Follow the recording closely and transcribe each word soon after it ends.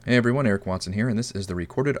Hey everyone, Eric Watson here, and this is the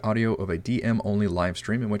recorded audio of a DM-only live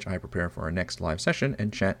stream in which I prepare for our next live session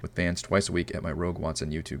and chat with fans twice a week at my Rogue Watson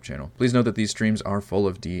YouTube channel. Please note that these streams are full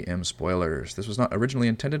of DM spoilers. This was not originally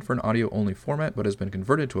intended for an audio-only format, but has been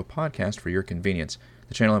converted to a podcast for your convenience.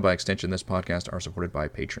 The channel and by extension this podcast are supported by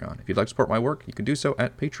Patreon. If you'd like to support my work, you can do so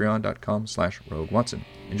at patreon.com/RogueWatson.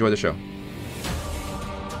 Enjoy the show.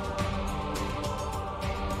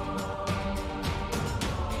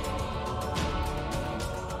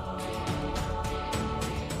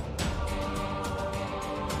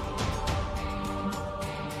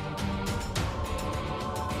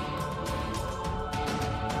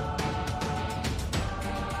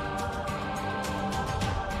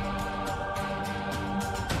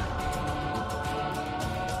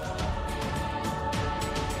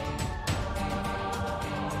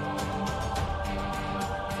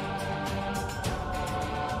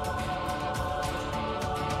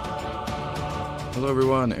 Hello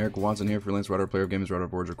everyone, Eric Watson here, freelance writer, player of games, writer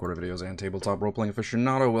of boards, recorder videos, and tabletop role-playing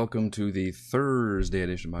aficionado. Welcome to the Thursday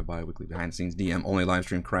edition of my bi-weekly behind-the-scenes DM-only live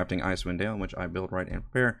stream Crafting Icewind Dale, in which I build, write, and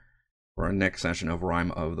prepare for our next session of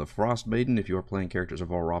Rime of the Frost Maiden. If you are playing characters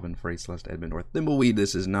of all Robin, Frey, Celeste, Edmund, or Thimbleweed,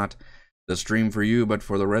 this is not the stream for you, but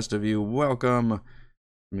for the rest of you, welcome.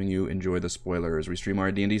 Assuming you enjoy the spoilers. We stream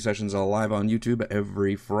our D&D sessions live on YouTube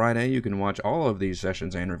every Friday. You can watch all of these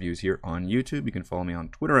sessions and reviews here on YouTube. You can follow me on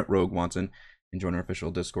Twitter at Rogue Watson and join our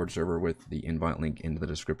official Discord server with the invite link in the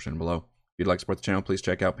description below. If you'd like to support the channel, please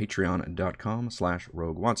check out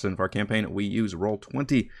patreon.com/RogueWatson. For our campaign, we use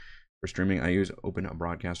Roll20. For streaming, I use Open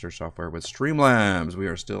Broadcaster software with Streamlabs. We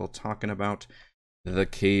are still talking about the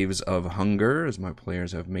Caves of Hunger, as my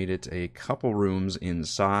players have made it a couple rooms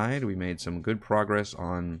inside. We made some good progress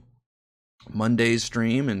on Monday's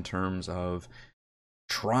stream in terms of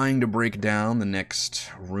trying to break down the next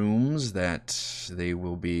rooms that they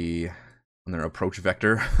will be on their approach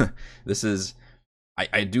vector. This is,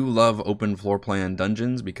 I do love open floor plan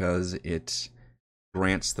dungeons because it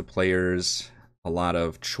grants the players a lot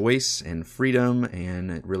of choice and freedom, and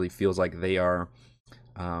it really feels like they are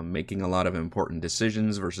making a lot of important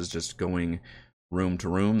decisions versus just going room to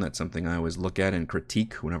room. That's something I always look at and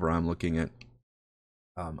critique whenever I'm looking at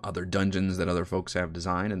other dungeons that other folks have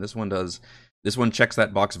designed, and this one does. This one checks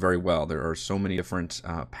that box very well. There are so many different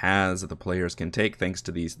paths that the players can take thanks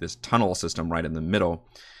to this tunnel system right in the middle.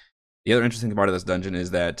 The other interesting part of this dungeon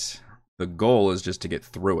is that the goal is just to get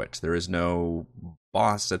through it. There is no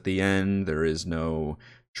boss at the end. There is no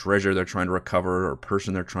treasure they're trying to recover or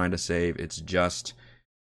person they're trying to save. It's just,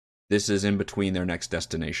 this is in between their next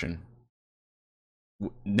destination.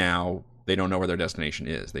 Now, they don't know where their destination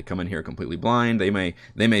is. They come in here completely blind. They may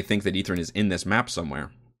think that Ithrin is in this map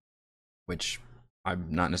somewhere, which I'm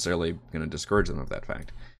not necessarily going to discourage them of that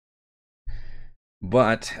fact.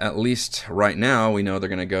 But at least right now, we know they're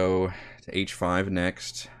going to go to H5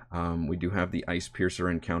 next. We do have the Ice Piercer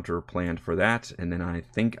encounter planned for that. And then I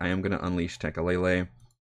think I am going to unleash Tekalele,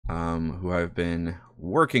 who I've been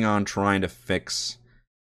working on trying to fix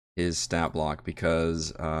his stat block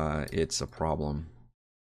because it's a problem.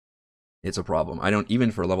 It's a problem. I don't,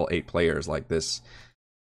 even for level 8 players like this,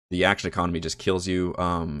 the action economy just kills you.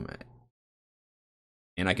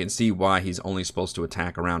 And I can see why he's only supposed to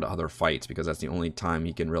attack around other fights, because that's the only time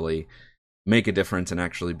he can really make a difference and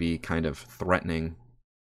actually be kind of threatening.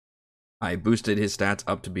 I boosted his stats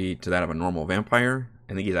up to that of a normal vampire.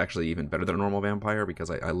 I think he's actually even better than a normal vampire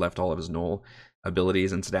because I left all of his null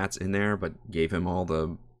abilities and stats in there, but gave him all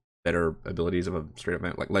the better abilities of a straight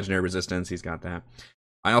up, like legendary resistance. He's got that.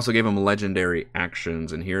 I also gave him legendary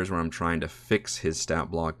actions, and here's where I'm trying to fix his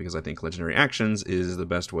stat block, because I think legendary actions is the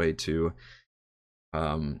best way to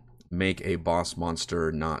make a boss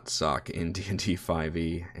monster not suck in D&D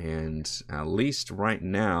 5e. And at least right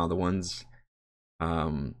now, the ones,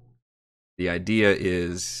 the idea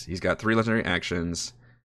is he's got 3 legendary actions.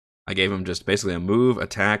 I gave him just basically a move,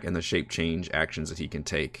 attack, and the shape change actions that he can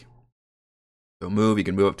take. So move, he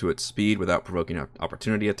can move up to its speed without provoking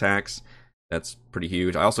opportunity attacks. That's pretty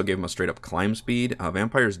huge. I also gave him a straight up climb speed.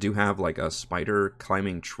 Vampires do have like a spider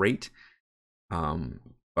climbing trait.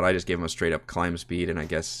 But I just gave him a straight up climb speed, and I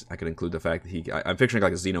guess I could include the fact that I'm picturing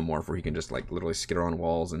like a xenomorph where he can just like literally skitter on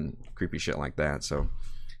walls and creepy shit like that. So,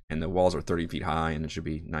 and the walls are 30 feet high, and it should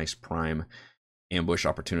be nice prime ambush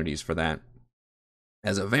opportunities for that.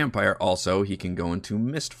 As a vampire, also, he can go into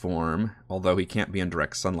mist form, although he can't be in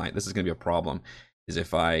direct sunlight. This is going to be a problem, is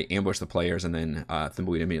if I ambush the players and then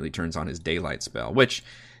Thimbleweed immediately turns on his daylight spell, which,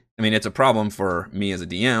 I mean, it's a problem for me as a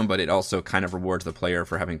DM, but it also kind of rewards the player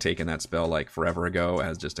for having taken that spell like forever ago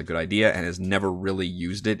as just a good idea and has never really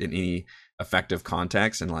used it in any effective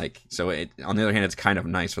context. And like, so it, on the other hand, it's kind of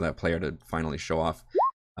nice for that player to finally show off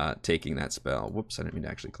taking that spell. Whoops, I didn't mean to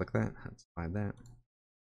actually click that. Let's hide that.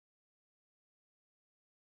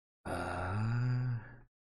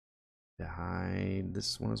 To hide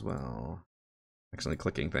this one as well. Actually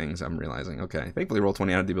clicking things, I'm realizing. Okay, thankfully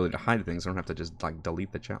Roll20 had the ability to hide things. I don't have to just like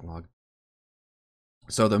delete the chat log.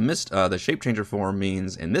 So the the shape changer form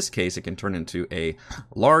means in this case it can turn into a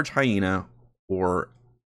large hyena or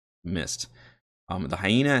mist. The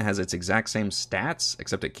hyena has its exact same stats,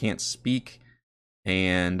 except it can't speak,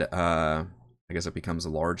 and I guess it becomes a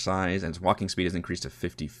large size, and its walking speed is increased to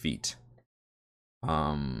 50 feet.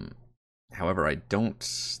 However, I don't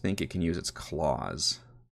think it can use its claws,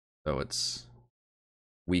 so it's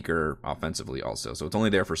weaker offensively also. So it's only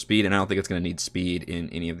there for speed, and I don't think it's going to need speed in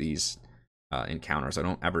any of these encounters. I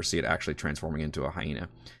don't ever see it actually transforming into a hyena.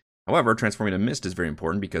 However, transforming to mist is very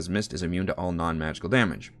important because mist is immune to all non-magical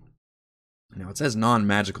damage. Now, it says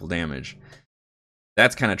non-magical damage.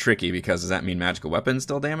 That's kind of tricky because does that mean magical weapons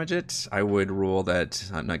still damage it? I would rule that,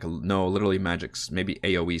 no, literally maybe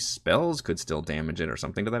AoE spells could still damage it or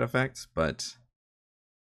something to that effect, but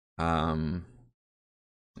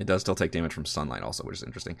it does still take damage from sunlight also, which is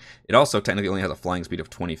interesting. It also technically only has a flying speed of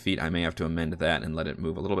 20 feet. I may have to amend that and let it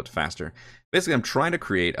move a little bit faster. Basically, I'm trying to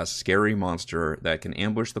create a scary monster that can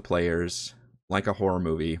ambush the players like a horror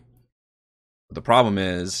movie. But the problem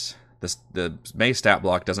is the base stat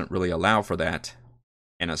block doesn't really allow for that,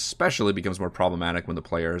 and especially becomes more problematic when the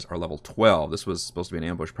players are level 12. This was supposed to be an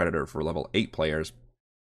ambush predator for level 8 players,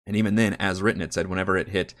 and even then, as written, it said whenever it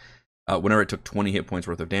took 20 hit points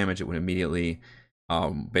worth of damage, it would immediately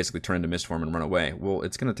basically turn into mist form and run away. Well,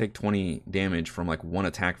 it's going to take 20 damage from like one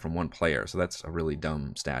attack from one player, so that's a really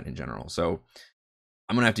dumb stat in general. So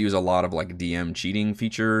I'm going to have to use a lot of like DM cheating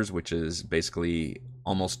features, which is basically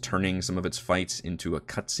almost turning some of its fights into a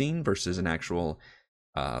cutscene versus an actual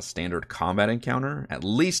standard combat encounter. At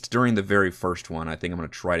least during the very first one, I think I'm going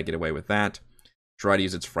to try to get away with that. Try to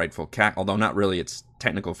use its frightful cackle, although not really its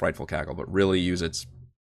technical frightful cackle, but really use its,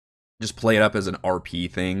 just play it up as an RP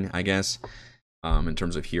thing, I guess. In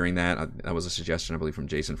terms of hearing that, that was a suggestion, I believe, from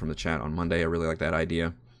Jason from the chat on Monday. I really like that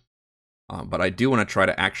idea. But I do want to try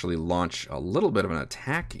to actually launch a little bit of an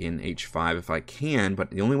attack in H5 if I can, but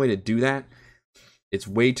the only way to do that, it's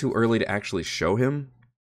way too early to actually show him.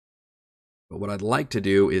 But what I'd like to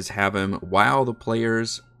do is have him, while the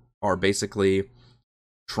players are basically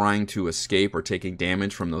trying to escape or taking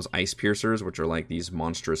damage from those ice piercers, which are like these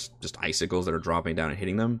monstrous just icicles that are dropping down and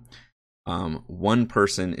hitting them, one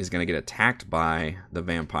person is going to get attacked by the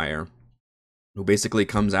vampire, who basically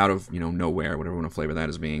comes out of, nowhere, whatever you want to flavor that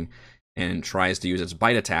as being, and tries to use its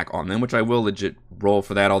bite attack on them, which I will legit roll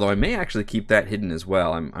for that, although I may actually keep that hidden as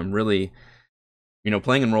well. I'm really,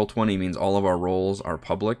 playing in Roll20 means all of our rolls are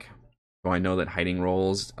public, so I know that hiding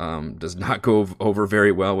rolls does not go over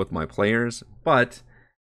very well with my players, but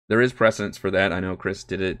there is precedence for that. I know Chris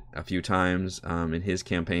did it a few times in his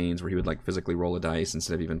campaigns where he would like physically roll a dice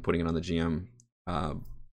instead of even putting it on the GM,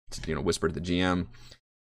 whisper to the GM.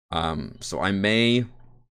 So I may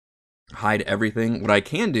hide everything. What I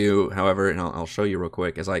can do, however, and I'll show you real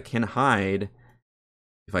quick, is I can hide,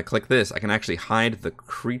 if I click this, I can actually hide the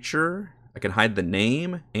creature, I can hide the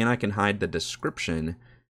name, and I can hide the description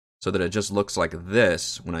so that it just looks like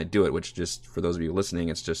this when I do it, which just, for those of you listening,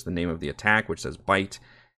 it's just the name of the attack, which says bite.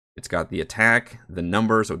 It's got the attack, the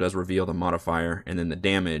number, so it does reveal the modifier, and then the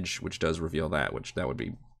damage, which does reveal that, which that would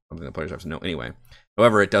be something the players have to know anyway.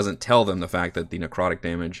 However, it doesn't tell them the fact that the necrotic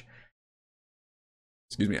damage,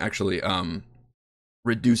 actually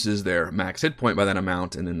reduces their max hit point by that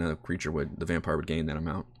amount, and then the vampire would gain that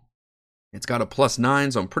amount. It's got a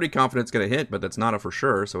 +9, so I'm pretty confident it's going to hit, but that's not a for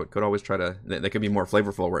sure, so it could always try to, they could be more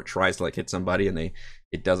flavorful where it tries to like hit somebody and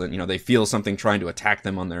it doesn't, they feel something trying to attack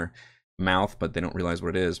them on their mouth, but they don't realize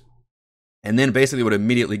what it is. And then basically would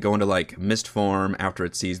immediately go into like mist form after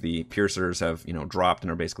it sees the piercers have, dropped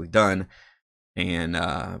and are basically done, and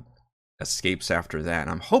escapes after that.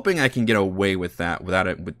 And I'm hoping I can get away with that without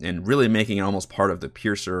it, and really making it almost part of the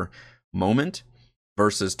piercer moment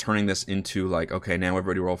versus turning this into like, okay, now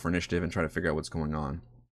everybody roll for initiative and try to figure out what's going on.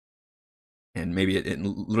 And maybe it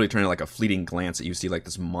literally turning like a fleeting glance that you see like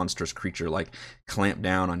this monstrous creature like clamp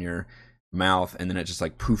down on your mouth, and then it just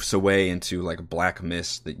like poofs away into like black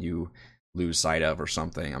mist that you lose sight of or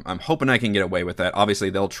something. I'm hoping I can get away with that. Obviously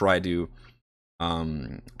they'll try to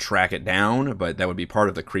track it down, but that would be part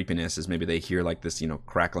of the creepiness, is maybe they hear like this,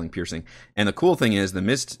 crackling, piercing. And the cool thing is the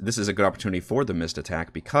mist, this is a good opportunity for the mist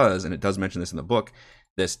attack because, and it does mention this in the book,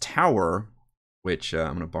 this tower, which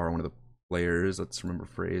I'm going to borrow one of the players, let's remember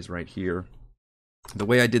phrase right here. The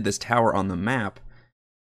way I did this tower on the map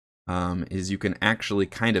is you can actually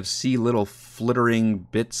kind of see little flittering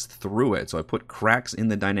bits through it. So I put cracks in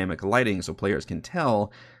the dynamic lighting so players can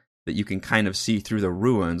tell that you can kind of see through the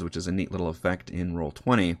ruins, which is a neat little effect in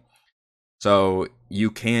Roll20. So you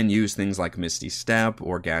can use things like Misty Step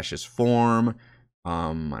or Gaseous Form,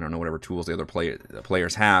 I don't know, whatever tools the other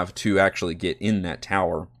players have to actually get in that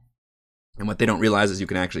tower. And what they don't realize is you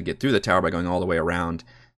can actually get through the tower by going all the way around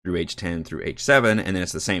through H10 through H7, and then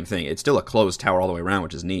it's the same thing. It's still a closed tower all the way around,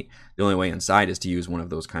 which is neat. The only way inside is to use one of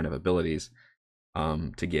those kind of abilities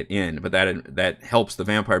to get in. But that helps the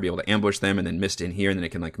vampire be able to ambush them and then mist in here, and then it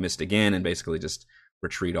can like mist again and basically just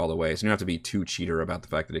retreat all the way. So you don't have to be too cheater about the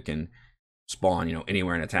fact that it can spawn,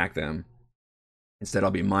 anywhere and attack them. Instead,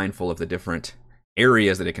 I'll be mindful of the different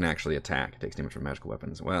areas that it can actually attack. It takes damage from magical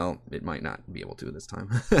weapons. Well, it might not be able to this time.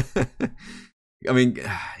 I mean,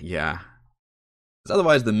 yeah. Because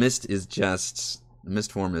otherwise, the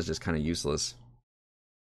mist form is just kind of useless.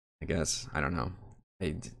 I guess. I don't know.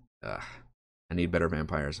 I need better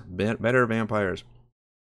vampires. Better vampires.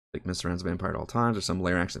 Like mist surrounds the vampire at all times, or some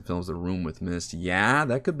layer action that fills the room with mist. Yeah,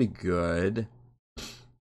 that could be good.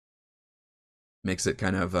 Makes it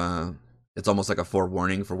kind of, it's almost like a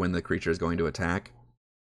forewarning for when the creature is going to attack.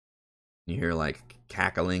 You hear like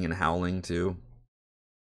cackling and howling too.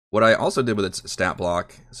 What I also did with its stat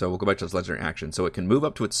block, so we'll go back to its legendary action. So it can move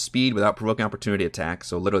up to its speed without provoking opportunity attack.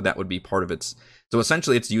 So literally that would be part of its... So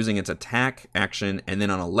essentially it's using its attack action, and then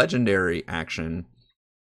on a legendary action,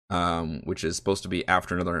 which is supposed to be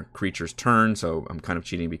after another creature's turn. So I'm kind of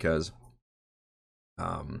cheating because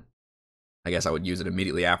I guess I would use it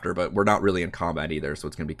immediately after, but we're not really in combat either. So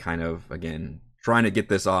it's going to be kind of, again, trying to get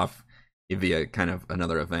this off via kind of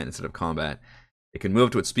another event instead of combat. It can move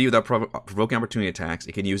to its speed without provoking opportunity attacks.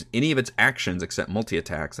 It can use any of its actions except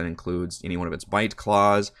multi-attacks. That includes any one of its bite,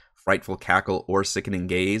 claws, frightful cackle, or sickening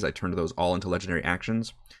gaze. I turned those all into legendary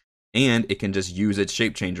actions. And it can just use its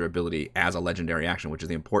shape changer ability as a legendary action, which is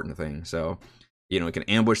the important thing. So, it can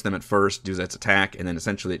ambush them at first, do its attack, and then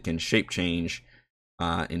essentially it can shape change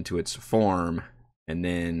into its form, and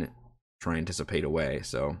then try and dissipate away.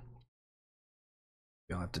 So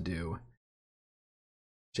you'll have to do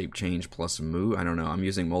shape change plus move. I don't know. I'm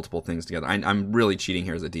using multiple things together. I'm really cheating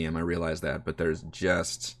here as a DM. I realize that, but there's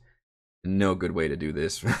just no good way to do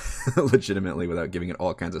this legitimately without giving it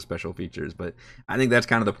all kinds of special features. But I think that's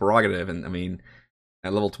kind of the prerogative. And I mean,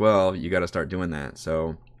 at level 12, you got to start doing that.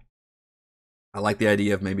 So I like the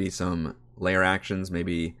idea of maybe some layer actions,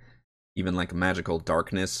 maybe even like magical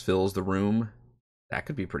darkness fills the room. That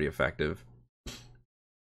could be pretty effective.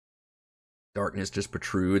 Darkness just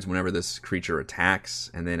protrudes whenever this creature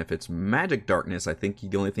attacks, and then if it's magic darkness, I think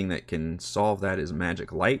the only thing that can solve that is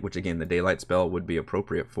magic light, which again the daylight spell would be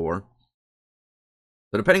appropriate for.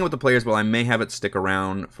 So depending on what the players will, I may have it stick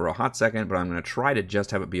around for a hot second, but I'm going to try to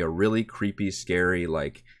just have it be a really creepy, scary,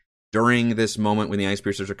 like during this moment when the ice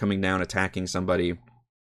piercers are coming down attacking somebody,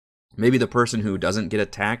 maybe the person who doesn't get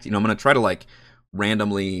attacked, I'm going to try to like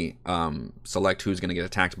randomly select who's going to get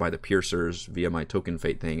attacked by the piercers via my token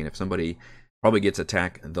fate thing, and if somebody probably gets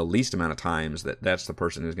attacked the least amount of times, that's the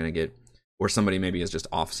person who's going to get, or somebody maybe is just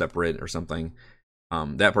off separate or something,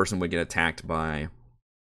 that person would get attacked by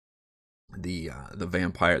the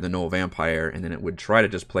vampire, the Noel vampire, and then it would try to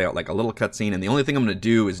just play out like a little cutscene, and the only thing I'm going to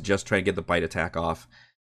do is just try to get the bite attack off,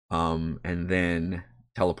 and then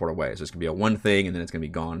teleport away. So it's gonna be a one thing, and then it's gonna be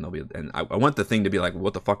gone. And I want the thing to be like,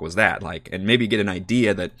 what the fuck was that? Like, and maybe get an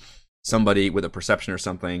idea that somebody with a perception or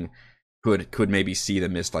something could maybe see the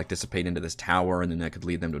mist like dissipate into this tower, and then that could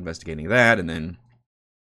lead them to investigating that, and then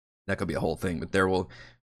that could be a whole thing. But there will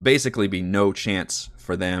basically be no chance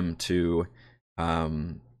for them to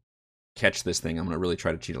catch this thing. I'm gonna really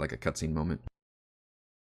try to treat it like a cutscene moment.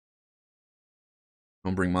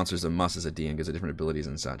 Don't bring monsters of must as a DM, gives it different abilities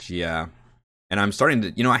and such. Yeah. And I'm starting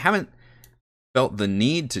to, I haven't felt the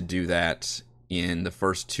need to do that in the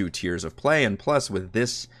first 2 tiers of play. And plus, with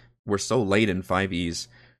this, we're so late in 5e's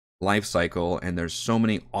life cycle, and there's so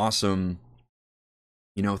many awesome,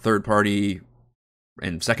 third-party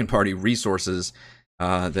and second-party resources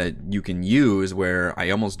that you can use, where I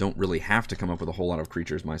almost don't really have to come up with a whole lot of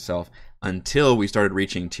creatures myself until we started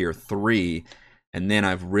reaching tier 3. And then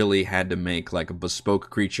I've really had to make like bespoke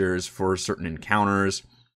creatures for certain encounters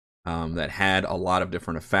that had a lot of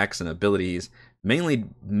different effects and abilities,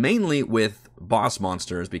 mainly with boss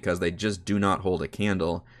monsters, because they just do not hold a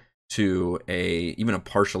candle to even a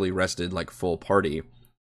partially rested like full party.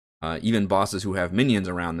 Even bosses who have minions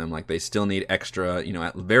around them, like they still need extra,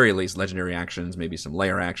 at very least legendary actions, maybe some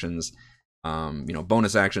layer actions,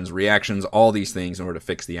 bonus actions, reactions, all these things in order to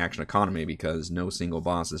fix the action economy, because no single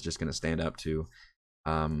boss is just going to stand up to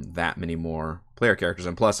that many more player characters.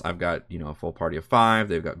 And plus, I've got, you know, a full party of 5.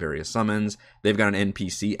 They've got various summons. They've got an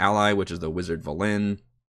NPC ally, which is the Wizard Valen,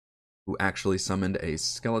 who actually summoned a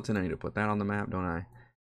skeleton. I need to put that on the map, don't I?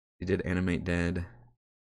 He did animate dead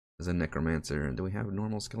as a necromancer. And do we have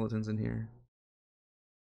normal skeletons in here?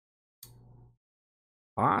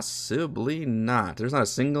 Possibly not. There's not a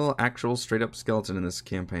single actual straight up skeleton in this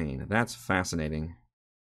campaign. That's fascinating.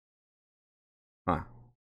 Huh.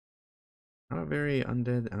 Not a very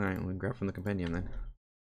undead. Alright, we'll grab from the compendium then.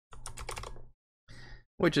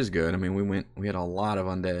 Which is good. I mean, we had a lot of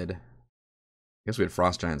undead. I guess we had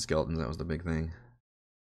frost giant skeletons, that was the big thing.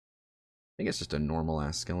 I think it's just a normal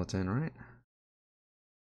ass skeleton, right?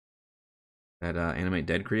 That animate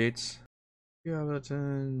dead creates.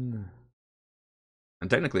 Skeleton. And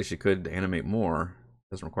technically she could animate more.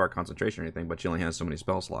 Doesn't require concentration or anything, but she only has so many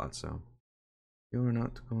spell slots, so. You're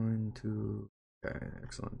not going to... Okay,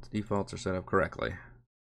 excellent. Defaults are set up correctly.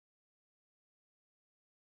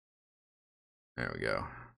 There we go.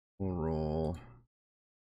 We'll roll.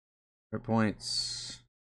 Hit points.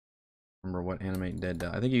 Remember what animate dead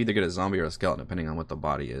does. I think you either get a zombie or a skeleton, depending on what the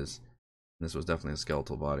body is. This was definitely a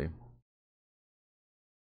skeletal body.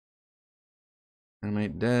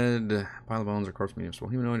 Animate dead. Pile of bones or corpse medium. Small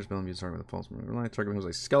humanoid. Spell use target with a pulse. Target was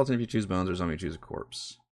a skeleton if you choose bones, or zombie if you choose a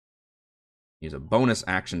corpse. Use a bonus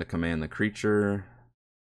action to command the creature.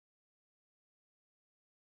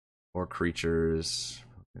 Or creatures.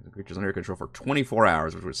 The creature's under your control for 24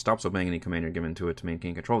 hours, which stops obeying any command you're given to it. To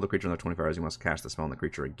maintain control of the creature in 24 hours, you must cast the spell on the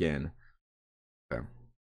creature again. Okay.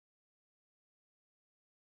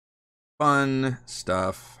 Fun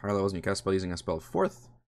stuff. Higher levels, and you cast spell using a spell of 4th.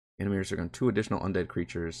 Enemies are on 2 additional undead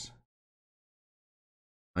creatures.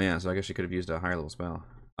 Oh yeah, so I guess you could have used a higher level spell.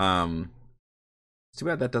 It's too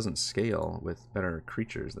bad that doesn't scale with better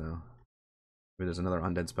creatures, though. Maybe there's another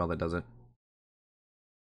undead spell that does it.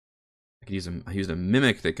 I used a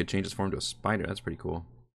mimic that could change its form to a spider. That's pretty cool.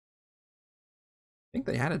 I think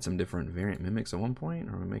they added some different variant mimics at one point,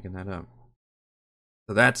 or am I making that up?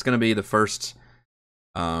 So that's going to be the first,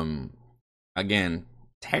 again,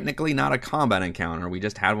 technically not a combat encounter. We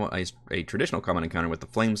just had a traditional combat encounter with the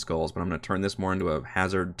flame skulls, but I'm going to turn this more into a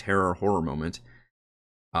hazard, terror, horror moment,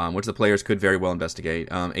 which the players could very well investigate.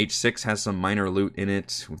 H6 has some minor loot in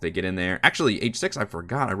it if they get in there. Actually, H6, I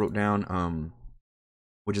forgot, I wrote down,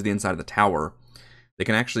 which is the inside of the tower. They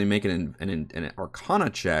can actually make an Arcana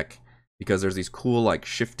check, because there's these cool, like,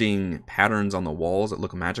 shifting patterns on the walls that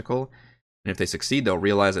look magical. And if they succeed, they'll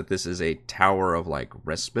realize that this is a tower of, like,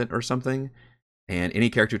 respite or something. And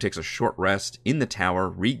any character who takes a short rest in the tower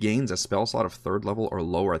regains a spell slot of 3rd level or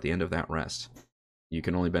lower at the end of that rest. You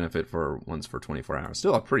can only benefit for once for 24 hours.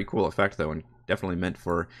 Still a pretty cool effect, though, and definitely meant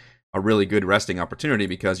for a really good resting opportunity,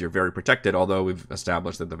 because you're very protected, although we've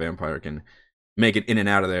established that the vampire can make it in and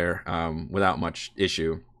out of there without much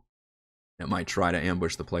issue. It might try to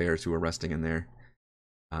ambush the players who are resting in there.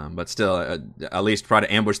 But still, at least try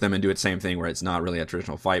to ambush them and do its same thing, where it's not really a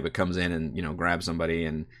traditional fight, but comes in and, you know, grabs somebody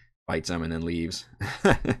and fights them and then leaves.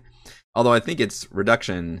 Although I think its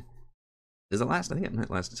reduction... Does it last? I think it might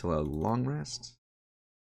last until a long rest.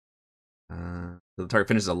 The target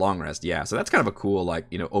finishes a long rest, yeah. So that's kind of a cool, like,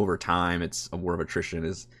 you know, over time, it's a war of attrition.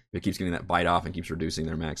 If it keeps getting that bite off and keeps reducing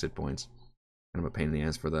their max hit points. Kind of a pain in the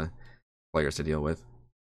ass for the players to deal with.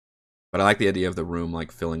 But I like the idea of the room, like,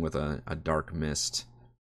 filling with a dark mist.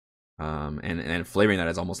 And flavoring that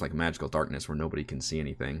as almost like magical darkness where nobody can see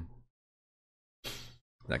anything.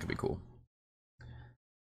 That could be cool.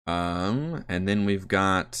 And then we've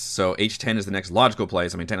got... So H10 is the next logical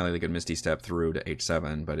place. I mean, technically they could Misty Step through to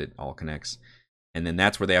H7, but it all connects. And then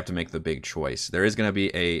that's where they have to make the big choice. There is going to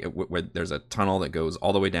be where there's a tunnel that goes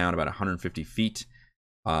all the way down about 150 feet.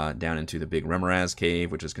 Down into the big Remoraz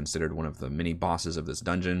cave, which is considered one of the mini bosses of this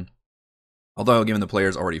dungeon. Although, given the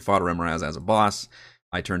players already fought Remoraz as a boss,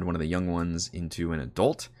 I turned one of the young ones into an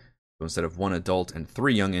adult. So instead of 1 adult and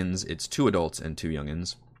 3 youngins, it's 2 adults and 2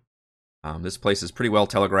 youngins. This place is pretty well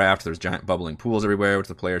telegraphed. There's giant bubbling pools everywhere, which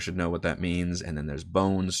the player should know what that means. And then there's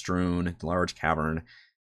bones strewn, large cavern,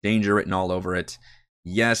 danger written all over it.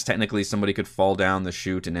 Yes, technically somebody could fall down the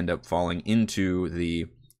chute and end up falling into the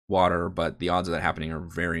water, but the odds of that happening are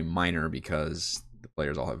very minor, because the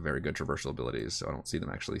players all have very good traversal abilities, so I don't see them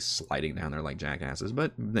actually sliding down there like jackasses,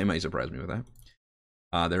 but they might surprise me with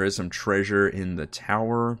that. There is some treasure in the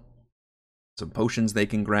tower, some potions they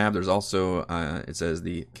can grab. There's also, it says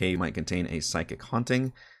the cave might contain a psychic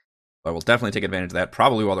haunting. I will definitely take advantage of that.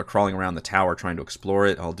 Probably while they're crawling around the tower trying to explore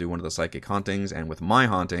it, I'll do one of the psychic hauntings, and with my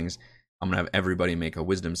hauntings, I'm going to have everybody make a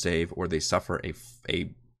wisdom save, or they suffer a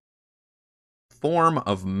form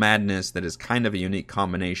of madness that is kind of a unique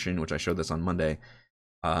combination, which I showed this on Monday,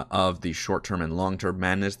 of the short-term and long-term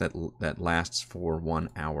madness that lasts for 1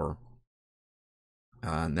 hour.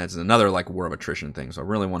 And that's another like war of attrition thing. So I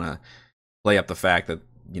really want to play up the fact that,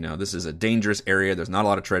 you know, this is a dangerous area. There's not a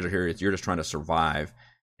lot of treasure here. You're just trying to survive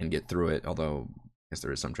and get through it. Although I guess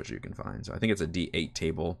there is some treasure you can find. So I think it's a D8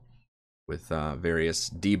 table with various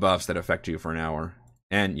debuffs that affect you for an hour.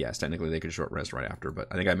 And yes, technically they could short rest right after. But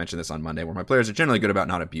I think I mentioned this on Monday, where my players are generally good about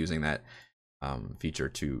not abusing that feature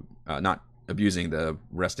to not abusing the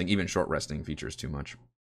resting, even short resting features too much.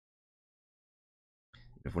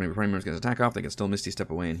 If one of your party members gets attack off, they can still Misty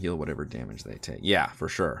Step away and heal whatever damage they take. Yeah, for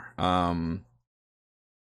sure.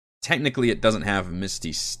 Technically, it doesn't have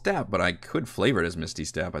Misty Step, but I could flavor it as Misty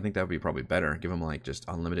Step. I think that would be probably better. Give them like just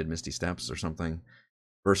unlimited Misty Steps or something,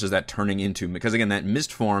 versus that turning into, because again, that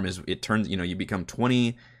mist form is, it turns, you know, you become 20,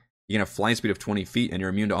 you can have flying speed of 20 feet, and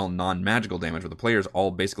you're immune to all non-magical damage, but the players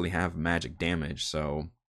all basically have magic damage, so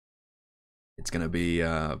it's going to be,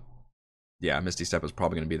 yeah, Misty Step is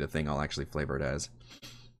probably going to be the thing I'll actually flavor it as.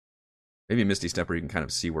 Maybe Misty Step where you can kind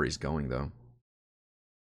of see where he's going, though.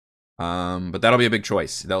 But that'll be a big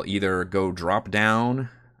choice. They'll either go drop down.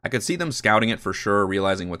 I could see them scouting it for sure,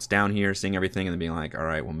 realizing what's down here, seeing everything, and then being like, all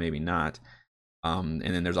right, well, maybe not. And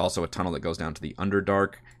then there's also a tunnel that goes down to the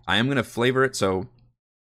Underdark. I am going to flavor it, so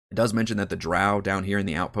it does mention that the drow down here in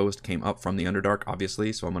the outpost came up from the Underdark,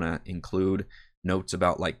 obviously, so I'm going to include notes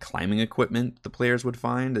about like climbing equipment the players would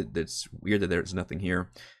find. It's weird that there's nothing here.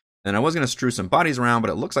 And I was going to strew some bodies around, but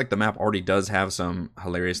it looks like the map already does have some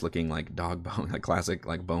hilarious looking like dog bone, like classic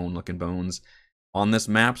like bone looking bones on this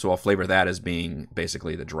map. So I'll flavor that as being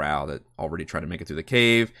basically the drow that already tried to make it through the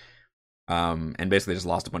cave. And basically just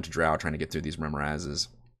lost a bunch of drow trying to get through these Remrazes.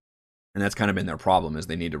 And that's kind of been their problem, is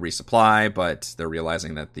they need to resupply, but they're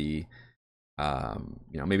realizing that the,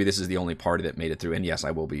 you know, maybe this is the only party that made it through. And yes,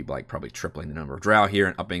 I will be like probably tripling the number of drow here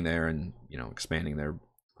and upping there and, you know, expanding their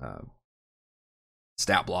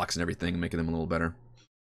stat blocks and everything, making them a little better.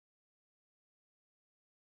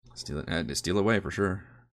 Steal away for sure.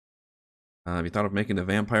 Have you thought of making the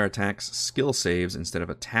vampire attacks skill saves instead of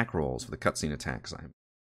attack rolls for the cutscene attacks?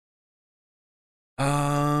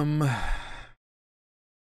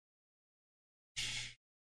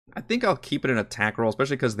 I think I'll keep it an attack roll,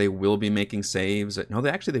 especially because they will be making saves. No,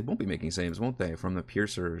 they won't be making saves, won't they? From the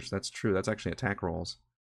piercers. That's true. That's actually attack rolls.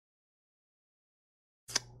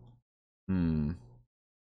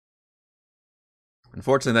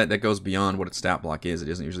 Unfortunately, that goes beyond what its stat block is. It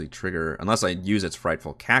doesn't usually trigger, unless I use its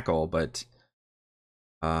Frightful Cackle, but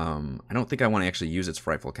I don't think I want to actually use its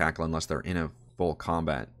Frightful Cackle unless they're in a full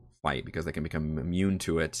combat fight, because they can become immune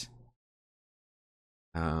to it.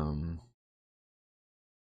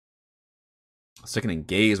 Sickening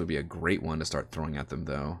Gaze would be a great one to start throwing at them,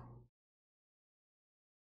 though.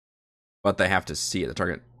 But they have to see it.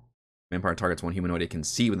 The vampire targets one humanoid it can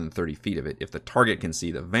see within 30 feet of it. If the target can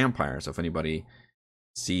see the vampire, so if anybody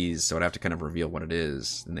sees, so I'd have to kind of reveal what it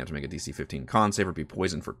is, then they have to make a DC 15 con save or be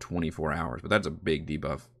poisoned for 24 hours. But that's a big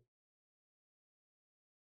debuff.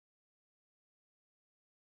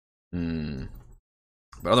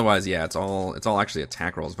 But otherwise, yeah, it's all actually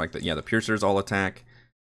attack rolls. In fact, that, yeah, the piercers all attack.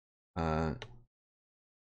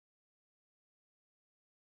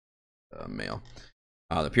 Male.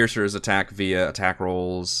 The piercers attack via attack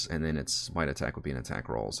rolls, and then its might attack would be an attack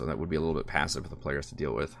roll, so that would be a little bit passive for the players to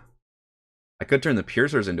deal with. I could turn the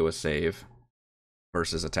piercers into a save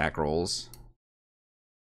versus attack rolls.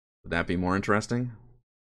 Would that be more interesting?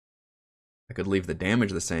 I could leave the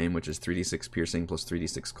damage the same, which is 3d6 piercing plus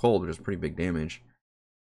 3d6 cold, which is pretty big damage.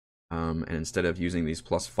 And instead of using these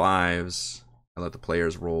 +5s, I let the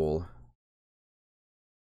players roll.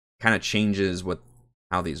 Kind of changes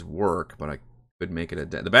how these work, but I could make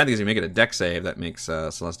it the bad thing is you make it a deck save, that makes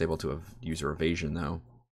Celeste able to use her evasion, though.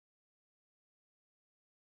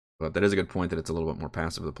 But that is a good point that it's a little bit more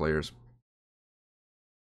passive to the players.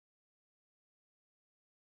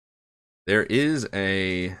 There is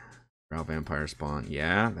a drow vampire spawn.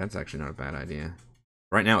 Yeah, that's actually not a bad idea.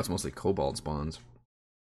 Right now it's mostly kobold spawns,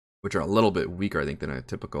 which are a little bit weaker, I think, than a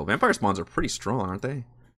typical. Vampire spawns are pretty strong, aren't they?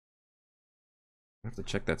 I have to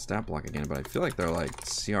check that stat block again, but I feel like they're like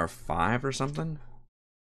CR5 or something.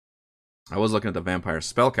 I was looking at the vampire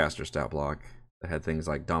spellcaster stat block that had things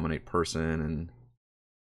like dominate person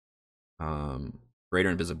and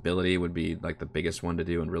greater invisibility would be like the biggest one to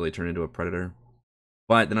do and really turn into a predator.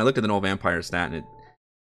 But then I looked at the null vampire stat, and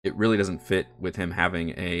it really doesn't fit with him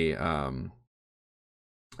having a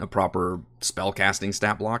proper spellcasting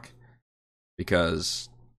stat block, because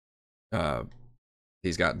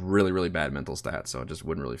he's got really, really bad mental stats, so it just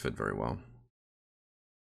wouldn't really fit very well.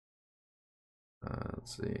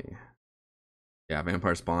 Let's see. Yeah,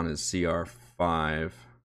 vampire spawn is CR5.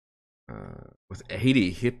 With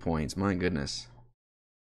 80 hit points, my goodness.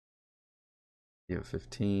 You have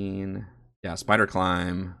 15. Yeah, spider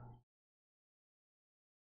climb.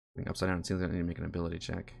 Being upside down, it seems like I need to make an ability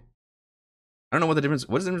check. I don't know what the difference.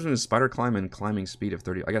 What is the difference between spider climb and climbing speed of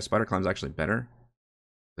 30? I guess spider climb is actually better.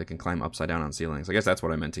 They can climb upside down on ceilings. I guess that's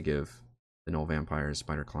what I meant to give the Null Vampires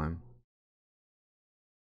spider climb.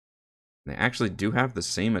 They actually do have the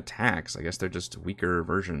same attacks. I guess they're just weaker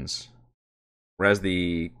versions. Whereas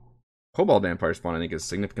the Cobalt Vampire spawn, I think, is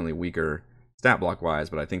significantly weaker stat block wise,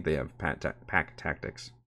 but I think they have pack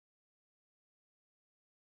tactics.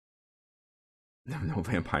 No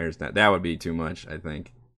vampires. That would be too much, I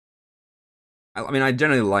think. I mean, I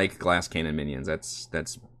generally like glass cannon minions.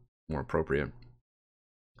 That's more appropriate.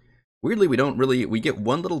 Weirdly, we get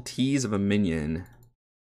one little tease of a minion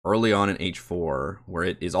early on in H4, where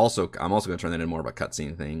it is also, I'm also going to turn that into more of a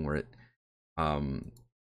cutscene thing, where it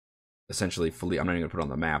essentially flee. I'm not even going to put it on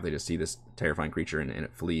the map. They just see this terrifying creature and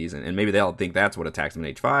it flees, and maybe they'll think that's what attacks them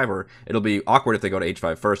in H5, or it'll be awkward if they go to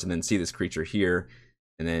H5 first and then see this creature here,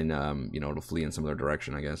 and then it'll flee in some other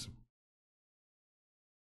direction, I guess.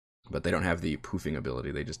 But they don't have the poofing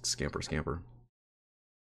ability. They just scamper.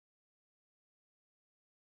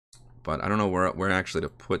 But I don't know where actually to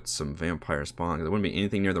put some vampire spawn, because there wouldn't be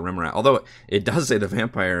anything near the Remorhaz. Although it does say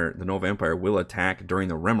the Null Vampire will attack during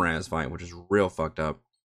the Remorhaz fight, which is real fucked up.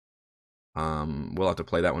 We'll have to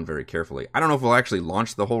play that one very carefully. I don't know if we'll actually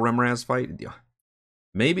launch the whole Remorhaz fight.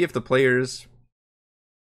 Maybe if the players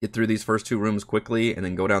get through these first two rooms quickly and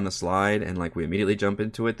then go down the slide and like we immediately jump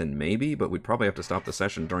into it, then maybe. But we'd probably have to stop the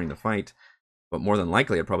session during the fight. But more than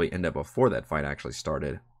likely, it'd probably end up before that fight actually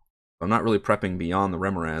started. I'm not really prepping beyond the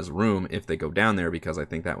Remorhaz room if they go down there, because I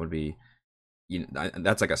think that would be,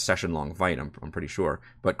 that's like a session-long fight, I'm pretty sure.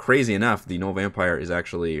 But crazy enough, the Null Vampire is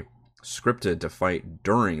actually scripted to fight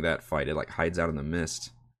during that fight. It like hides out in the mist,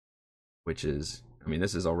 which is, I mean,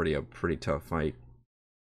 this is already a pretty tough fight.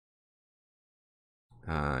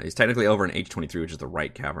 It's technically over in H23, which is the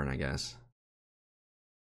right cavern, I guess.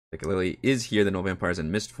 Lily is here. The Null Vampire is in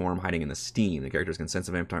mist form, hiding in the steam. The characters can sense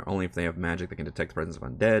a vampire only if they have magic that can detect the presence of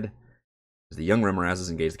undead. As the young Remorhazes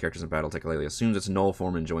engage the characters in battle, Techaleli assumes its null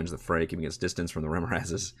form and joins the fray, keeping its distance from the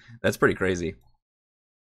Remorhazes. That's pretty crazy.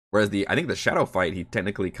 Whereas I think the Shadow fight, he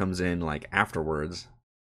technically comes in like afterwards.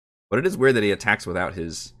 But it is weird that he attacks without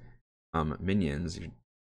his minions.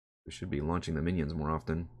 We should be launching the minions more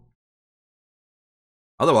often.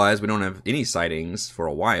 Otherwise, we don't have any sightings for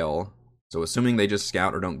a while. So assuming they just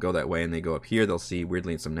scout or don't go that way and they go up here, they'll see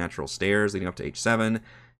weirdly some natural stairs leading up to H7.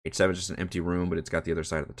 H7 is just an empty room, but it's got the other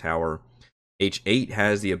side of the tower. H8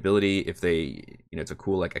 has the ability, if they, it's a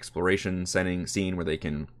cool like exploration scene where they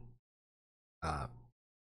can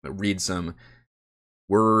read some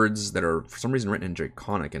words that are for some reason written in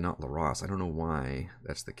Draconic and not Laros. I don't know why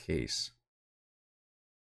that's the case.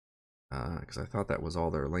 Because I thought that was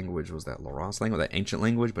all their language, was that Laros language, that ancient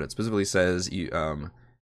language, but it specifically says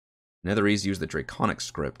Netherese use the Draconic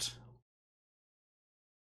script.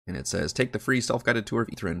 And it says, take the free self-guided tour of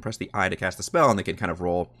Ithrin, press the I to cast the spell, and they can kind of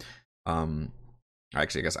roll.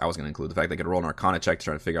 Actually, I guess I was going to include the fact they could roll an Arcana check to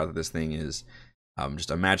try to figure out that this thing is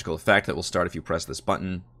just a magical effect that will start if you press this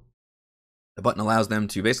button. The button allows them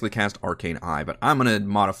to basically cast Arcane Eye, but I'm going to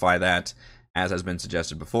modify that, as has been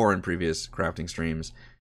suggested before in previous crafting streams,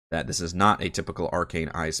 that this is not a typical Arcane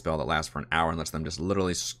Eye spell that lasts for an hour and lets them just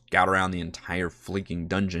literally scout around the entire flanking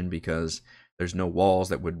dungeon, because there's no walls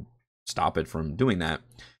that would stop it from doing that.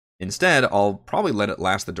 Instead, I'll probably let it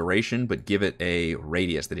last the duration, but give it a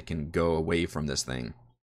radius that it can go away from this thing,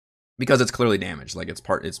 because it's clearly damaged. Like it's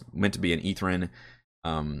meant to be an Ithrin,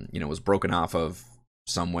 it was broken off of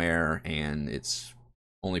somewhere, and it's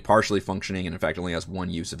only partially functioning, and in fact only has one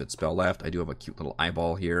use of its spell left. I do have a cute little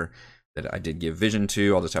eyeball here that I did give vision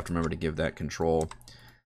to. I'll just have to remember to give that control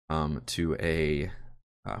to a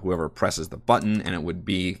whoever presses the button, and it would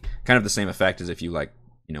be kind of the same effect as if you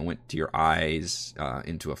went to your eyes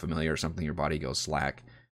into a familiar or something, your body goes slack.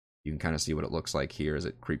 You can kind of see what it looks like here as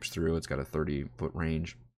it creeps through. It's got a 30-foot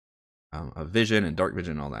range of vision and dark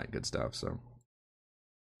vision and all that good stuff. So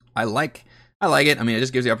I like it. I mean, it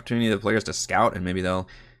just gives the opportunity to the players to scout, and maybe they'll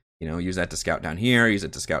use that to scout down here, use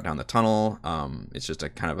it to scout down the tunnel. It's just a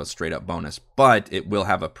kind of a straight up bonus, but it will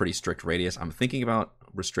have a pretty strict radius. I'm thinking about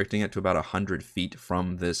restricting it to about 100 feet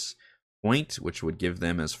from this point, which would give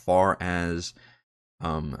them as far as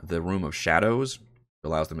the Room of Shadows. It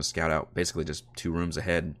allows them to scout out basically just 2 rooms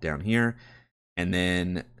ahead down here, and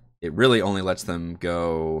then it really only lets them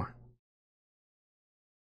go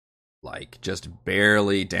like just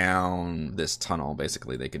barely down this tunnel.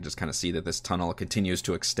 Basically they can just kind of see that this tunnel continues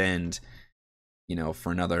to extend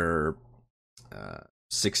for another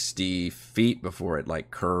 60 feet before it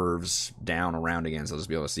like curves down around again. So they'll just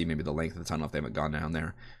be able to see maybe the length of the tunnel if they haven't gone down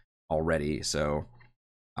there already. So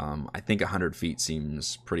I think 100 feet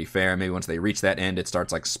seems pretty fair. Maybe once they reach that end, it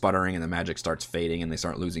starts like sputtering and the magic starts fading and they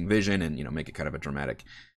start losing vision, and make it kind of a dramatic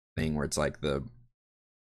thing where it's like the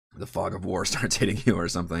fog of war starts hitting you or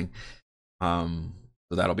something.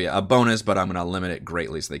 So that'll be a bonus, but I'm going to limit it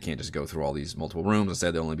greatly so they can't just go through all these multiple rooms.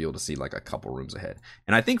 Instead, they'll only be able to see like a couple rooms ahead.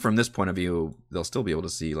 And I think from this point of view, they'll still be able to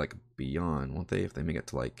see like beyond, won't they? If they make it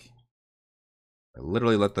to like, I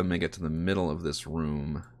literally let them make it to the middle of this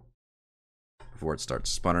room before it starts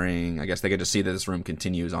sputtering. I guess they get to see that this room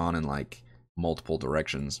continues on in like multiple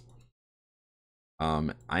directions.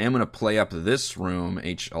 I am going to play up this room,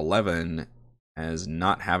 H11, as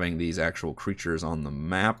not having these actual creatures on the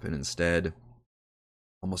map, and instead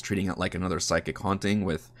almost treating it like another psychic haunting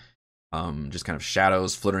with just kind of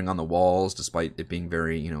shadows flittering on the walls, despite it being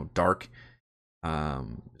very, dark.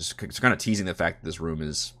 Just kind of teasing the fact that this room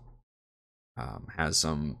is has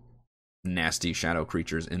some nasty shadow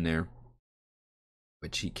creatures in there,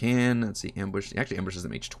 which he can. Let's see, ambush. He actually ambushes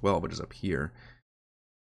them H12, which is up here.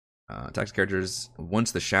 Attacks characters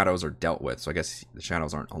once the shadows are dealt with. So I guess the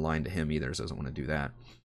shadows aren't aligned to him either, so doesn't want to do that.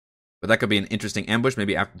 But that could be an interesting ambush.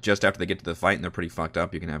 Maybe just after they get to the fight and they're pretty fucked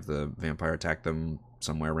up, you can have the vampire attack them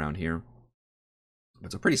somewhere around here. But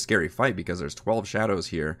it's a pretty scary fight because there's 12 shadows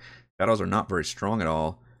here. Shadows are not very strong at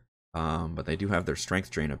all, but they do have their strength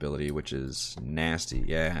drain ability, which is nasty.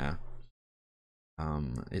 Yeah.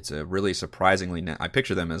 It's a really surprisingly... I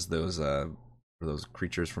picture them as those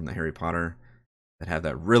creatures from the Harry Potter that have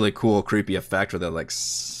that really cool, creepy effect where they like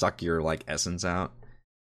suck your like essence out.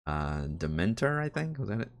 Dementor, I think, was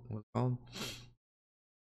that it? What it's called?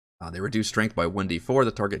 They reduce strength by 1d4.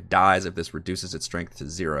 The target dies if this reduces its strength to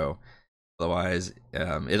 0. Otherwise,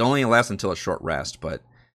 it only lasts until a short rest. But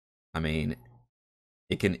I mean,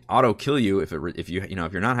 it can auto kill you if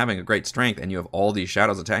you're not having a great strength and you have all these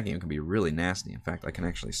shadows attacking you. It can be really nasty. In fact, I can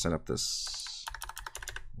actually set up this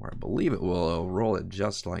where I believe it will roll it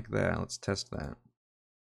just like that. Let's test that.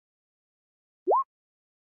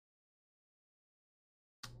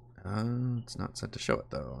 It's not set to show it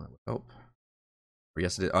though, I would hope. Or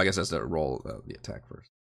yes, it is. Oh, I guess it has to roll the attack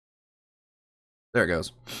first. There it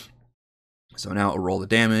goes. So now it'll roll the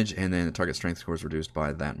damage, and then the target strength score is reduced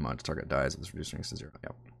by that much. Target dies if this reduced strength to 0.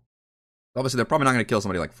 Yep. Obviously, they're probably not going to kill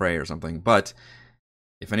somebody like Frey or something, but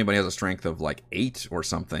if anybody has a strength of like 8 or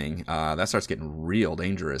something, that starts getting real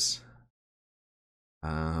dangerous.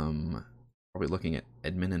 Probably looking at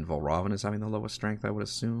Edmund and Volraven as having the lowest strength, I would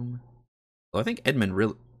assume. Well, I think Edmund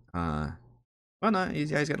really... well, no,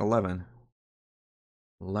 he's got an 11.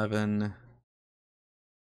 11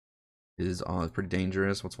 is pretty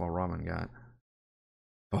dangerous. What's Volraven got?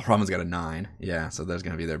 Volraven's got a 9. Yeah, so there's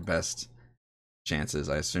going to be their best chances.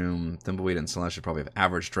 I assume Thimbleweed and Celeste should probably have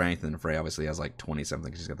average strength, and Frey obviously has like 20-something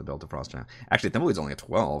because she's got the Belt of Frost now. Actually, Thimbleweed's only a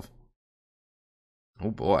 12.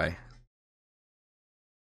 Oh, boy.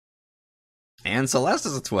 And Celeste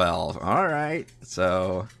is a 12. All right.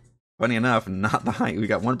 So, funny enough, not the height. We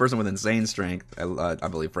got one person with insane strength. I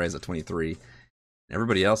believe Frey's at 23.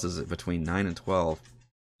 Everybody else is between 9 and 12.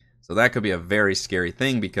 So that could be a very scary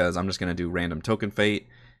thing because I'm just going to do random token fate.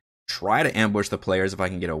 Try to ambush the players if I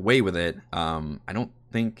can get away with it. I don't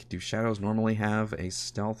think... Do shadows normally have a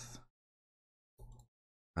stealth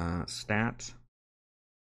stat?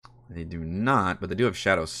 They do not, but they do have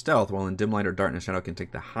shadow stealth. While in dim light or darkness, shadow can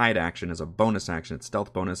take the hide action as a bonus action. Its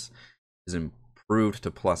stealth bonus is improved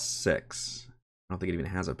to +6. I don't think it even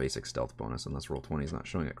has a basic stealth bonus unless Roll20 is not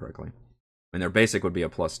showing it correctly. I mean, their basic would be a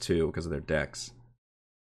 +2 because of their dex.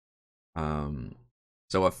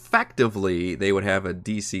 So effectively, they would have a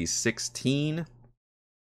DC 16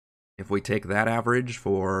 if we take that average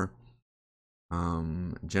for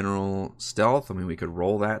general stealth. I mean, we could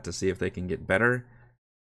roll that to see if they can get better,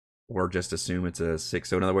 or just assume it's a 6.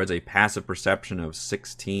 So in other words, a passive perception of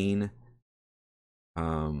 16.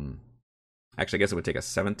 Actually, I guess it would take a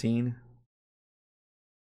 17. Is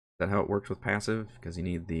that how it works with passive? Because you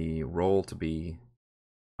need the roll to be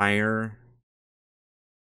higher.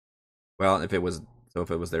 Well, if it was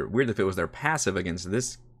their passive against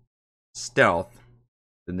this stealth,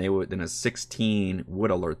 then a 16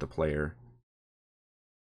 would alert the player.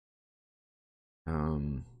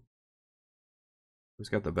 Who's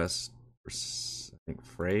got the best? I think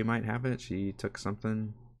Frey might have it. She took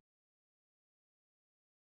something.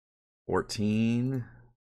 14.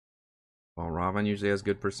 Volraven usually has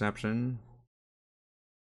good perception.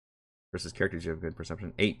 Versus characters who have good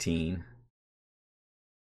perception. 18.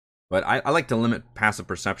 But I like to limit passive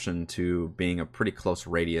perception to being a pretty close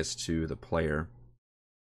radius to the player.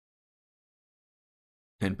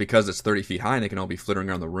 And because it's 30 feet high and they can all be flittering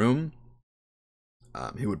around the room,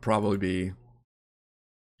 he would probably be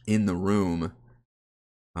in the room.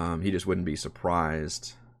 He just wouldn't be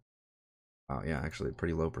surprised. Oh, yeah, actually,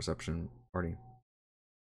 pretty low perception party.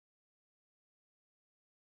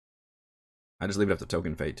 I just leave it up to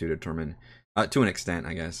Token Fate to determine, to an extent,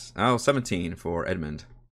 I guess. Oh, 17 for Edmund.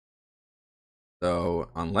 So,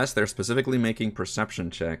 unless they're specifically making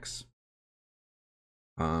perception checks,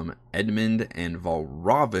 Edmund and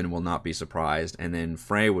Valravn will not be surprised, and then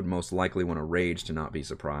Frey would most likely want to rage to not be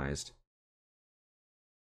surprised.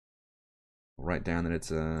 I'll write down that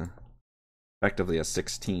it's effectively a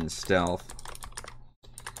 16 stealth,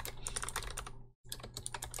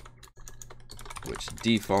 which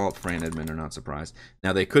default Frey and Edmund are not surprised.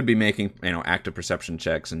 Now they could be making active perception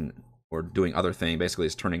checks or doing other things. Basically,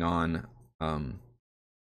 it's turning on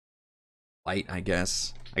light, I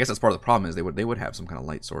guess. I guess that's part of the problem is they would have some kind of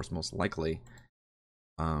light source most likely.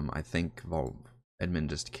 I think Edmund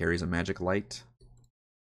just carries a magic light.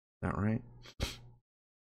 Is that right?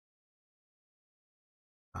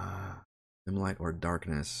 Dim light or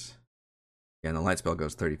darkness. Yeah, and the light spell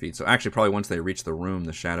goes 30 feet. So actually, probably once they reach the room,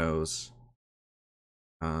 the shadows.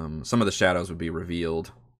 Some of the shadows would be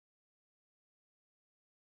revealed.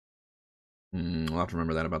 We'll have to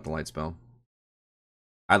remember that about the light spell.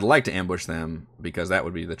 I'd like to ambush them because that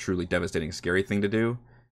would be the truly devastating, scary thing to do.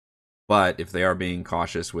 But if they are being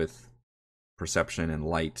cautious with perception and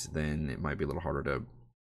light, then it might be a little harder to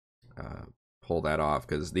pull that off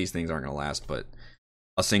because these things aren't going to last but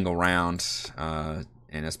a single round.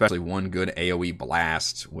 And especially one good AoE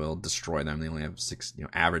blast will destroy them. They only have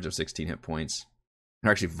average of 16 hit points.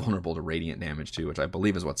 They're actually vulnerable to radiant damage too, which I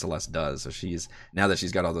believe is what Celeste does. So now that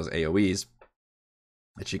she's got all those AoEs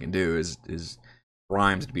that she can do is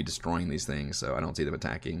primed to be destroying these things. So I don't see them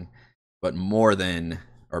attacking, but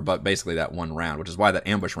basically that one round, which is why that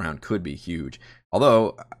ambush round could be huge.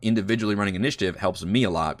 Although individually running initiative helps me a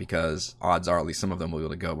lot because odds are at least some of them will be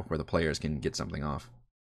able to go before the players can get something off.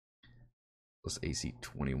 Plus AC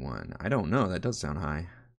 21. I don't know. That does sound high.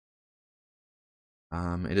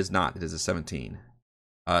 It is not. It is a 17.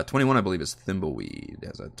 21, I believe, is Thimbleweed. It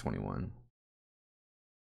has a 21.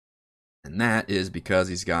 And that is because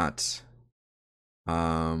he's got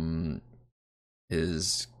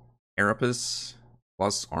his Carapace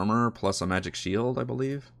plus armor plus a magic shield, I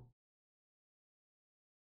believe.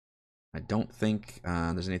 I don't think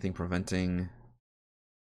there's anything preventing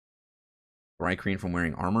Thri-kreen from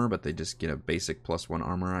wearing armor, but they just get a basic +1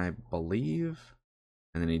 armor, I believe.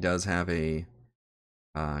 And then he does have a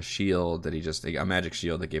shield that a magic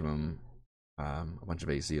shield that gave him a bunch of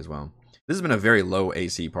AC as well. This has been a very low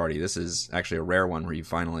AC party. This is actually a rare one where he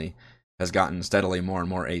finally has gotten steadily more and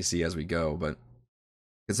more AC as we go. But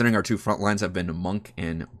considering our two front lines have been Monk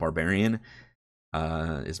and Barbarian,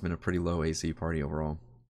 it's been a pretty low AC party overall.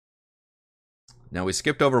 Now we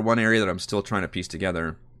skipped over one area that I'm still trying to piece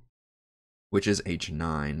together, which is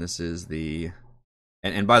H9. This is the...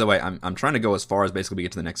 And by the way, I'm trying to go as far as basically we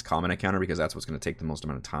get to the next common encounter because that's what's going to take the most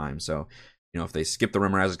amount of time. So, if they skip the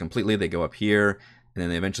Rimmer completely, they go up here, and then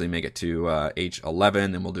they eventually make it to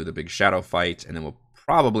H11, then we'll do the big shadow fight, and then we'll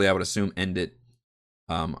probably, I would assume, end it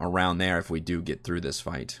around there if we do get through this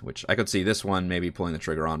fight, which I could see this one maybe pulling the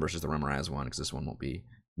trigger on versus the Rimmer one, because this one won't be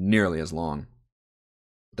nearly as long.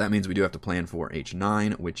 That means we do have to plan for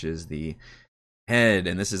H9, which is the head,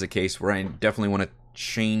 and this is a case where I definitely want to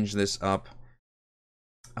change this up.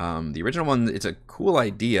 The original one, it's a cool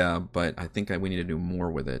idea, but I think we need to do more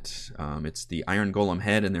with it. It's the Iron Golem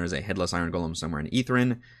head, and there's a headless Iron Golem somewhere in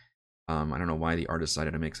Aetherin. I don't know why the artist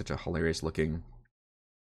decided to make such a hilarious looking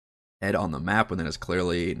head on the map when that is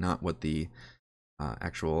clearly not what the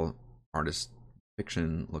actual artist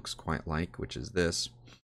fiction looks quite like, which is this.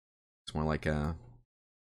 It's more like a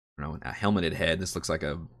helmeted head. This looks like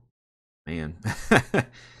a man.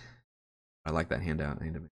 I like that handout. I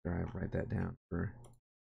need to make sure I write that down for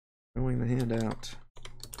showing the handout.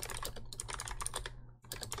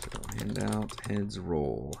 So handout, heads,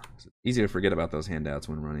 roll. It's easy to forget about those handouts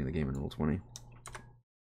when running the game in Roll20.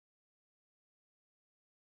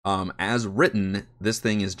 As written, this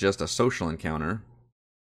thing is just a social encounter.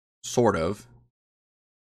 Sort of.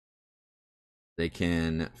 They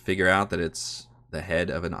can figure out that it's the head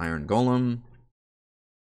of an Iron Golem.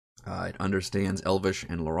 It understands Elvish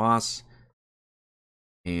and Laros.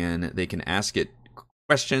 And they can ask it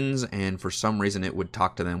questions, and for some reason it would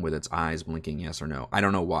talk to them with its eyes blinking yes or no. I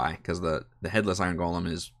don't know why, because the headless Iron Golem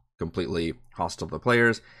is completely hostile to the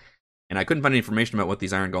players. And I couldn't find any information about what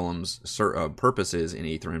these Iron Golems' purpose is in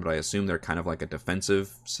Aetherin, but I assume they're kind of like a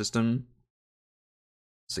defensive system.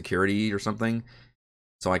 Security or something.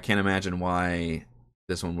 So I can't imagine why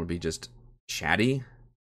this one would be just chatty.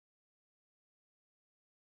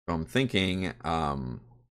 So I'm thinking I'll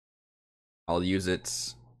use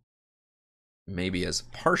it maybe as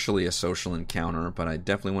partially a social encounter, but I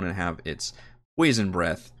definitely want to have its poison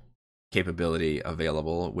breath capability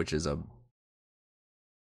available, which is a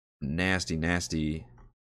nasty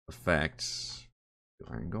effect.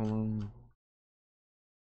 Iron Golem.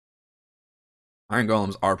 Iron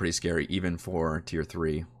Golems are pretty scary, even for tier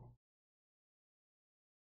 3.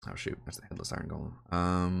 Oh shoot, that's the Headless Iron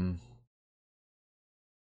Golem.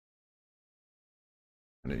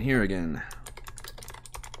 Put it here again.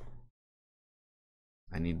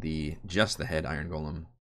 I need just the head Iron Golem.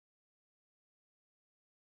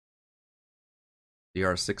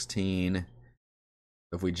 DR16.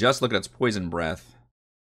 If we just look at its poison breath,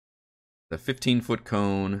 the 15-foot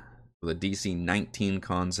cone with a DC 19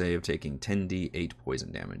 con save, taking 10d8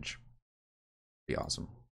 poison damage. Be awesome.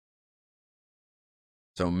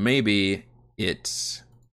 So maybe it's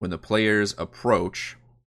when the players approach.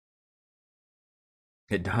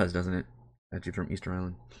 It does, doesn't it? That's you from Easter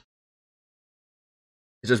Island.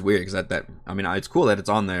 It's just weird because that I mean, it's cool that it's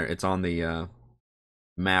on there. It's on the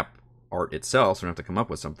map art itself, so we don't have to come up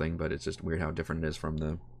with something. But it's just weird how different it is from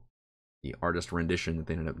the artist rendition that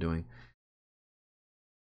they ended up doing.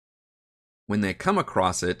 When they come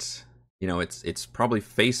across it, you know, it's probably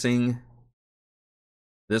facing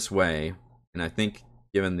this way, and I think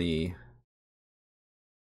given the,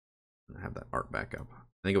 I have that art back up.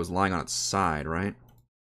 I think it was lying on its side, right?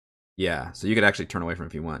 Yeah, so you could actually turn away from it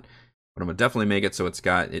if you want. But I'm gonna definitely make it so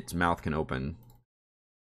its mouth can open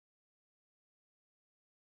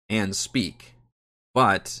and speak,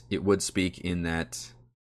 but it would speak in that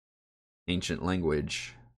ancient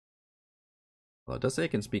language. Well, it does say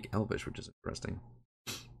it can speak Elvish, which is interesting.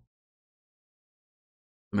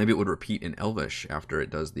 Maybe it would repeat in Elvish after it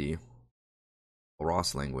does the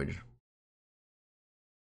Ross language.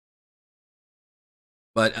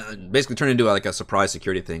 But basically turn into like a surprise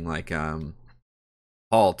security thing, like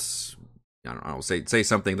halt. I don't know, say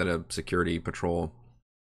something that a security patrol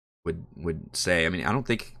would say. I mean, I don't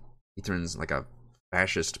think Ethern's like a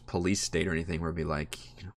fascist police state or anything where it'd be like,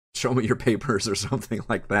 you know, show me your papers or something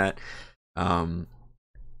like that.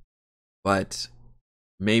 But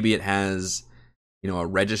maybe it has, you know, a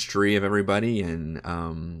registry of everybody, and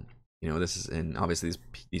you know, this is, and obviously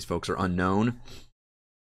these folks are unknown,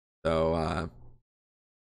 so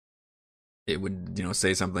it would, you know,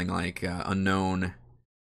 say something like unknown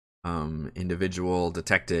individual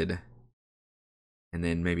detected, and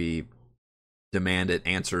then maybe demand it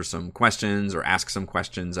answer some questions or ask some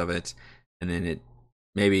questions of it, and then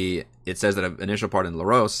maybe it says that an initial part in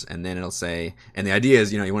Laros, and then it'll say, and the idea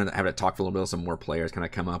is, you know, you want to have it talk for a little bit, some more players kind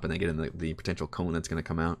of come up and they get in the potential cone that's going to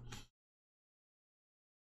come out.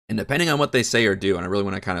 And depending on what they say or do, and I really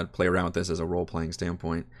want to kind of play around with this as a role-playing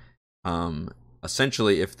standpoint,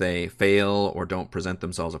 essentially if they fail or don't present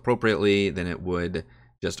themselves appropriately, then it would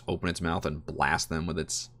just open its mouth and blast them with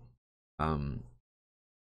its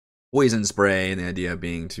poison spray, and the idea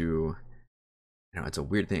being to, you know, it's a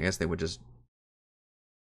weird thing. I guess they would just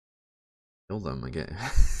kill them, I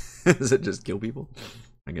guess. Does it just kill people?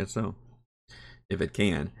 I guess so, if it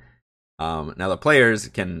can. Now the players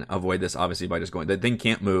can avoid this obviously by just going. The thing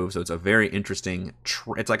can't move, so it's a very interesting.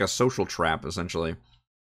 It's like a social trap essentially,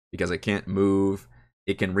 because it can't move.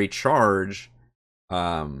 It can recharge,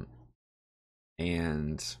 and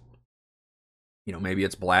you know, maybe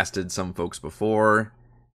it's blasted some folks before.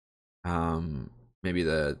 Maybe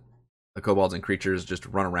the kobolds and creatures just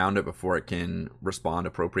run around it before it can respond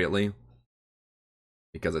appropriately,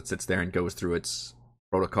 because it sits there and goes through its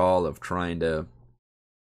protocol of trying to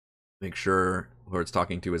make sure who it's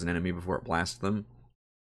talking to is an enemy before it blasts them.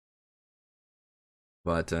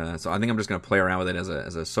 But so I think I'm just going to play around with it as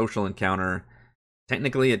a social encounter.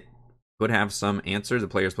 Technically, it could have some answers. The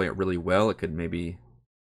players play it really well. It could maybe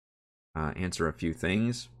answer a few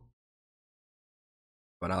things.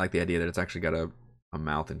 But I like the idea that it's actually got a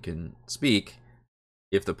mouth and can speak.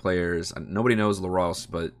 If the players, nobody knows Laros,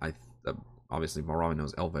 but obviously Morawi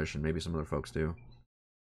knows Elvish, and maybe some other folks do.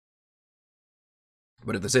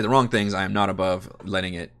 But if they say the wrong things, I am not above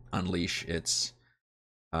letting it unleash its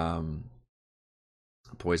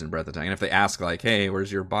poison breath attack. And if they ask, like, hey,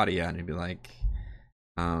 where's your body at? And you'd be like,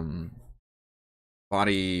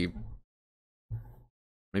 body,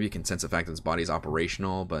 maybe you can sense the fact that this body is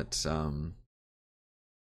operational, but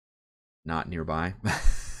not nearby.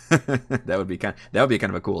 that would be kind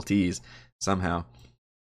of a cool tease somehow.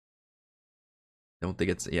 I don't think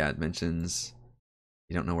it's, yeah, it mentions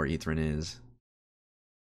you don't know where Ethrin is.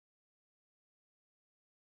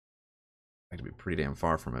 I could be pretty damn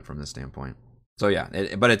far from it from this standpoint. So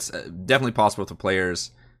yeah, but it's definitely possible for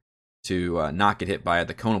players to not get hit by it.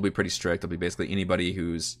 The cone will be pretty strict. It'll be basically anybody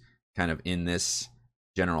who's kind of in this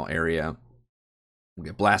general area will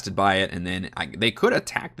get blasted by it, and then they could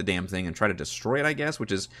attack the damn thing and try to destroy it, I guess,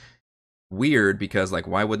 which is weird because, like,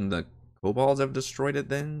 why wouldn't the kobolds have destroyed it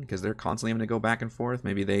then? Because they're constantly having to go back and forth.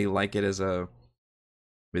 Maybe they like it as a...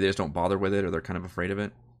 Maybe they just don't bother with it, or they're kind of afraid of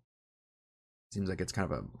it. Seems like it's kind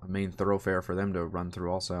of a main thoroughfare for them to run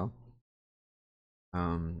through also.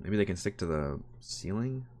 Maybe they can stick to the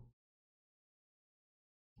ceiling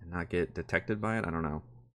and not get detected by it. I don't know.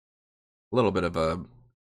 A little bit of a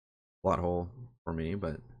plot hole for me,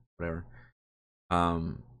 but whatever.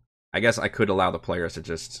 I guess I could allow the players to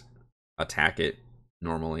just attack it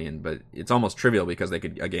normally, but it's almost trivial because they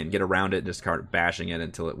could, again, get around it, just start bashing it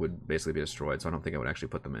until it would basically be destroyed. So I don't think I would actually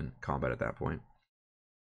put them in combat at that point.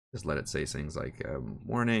 Just let it say things like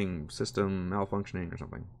warning, system malfunctioning, or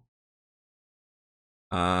something.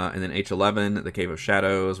 And then H11, the Cave of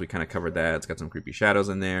Shadows. We kind of covered that. It's got some creepy shadows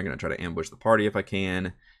in there. I'm going to try to ambush the party if I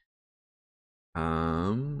can.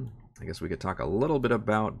 I guess we could talk a little bit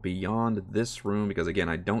about beyond this room, because again,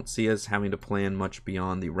 I don't see us having to plan much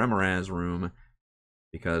beyond the Remoraz room,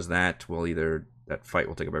 because that fight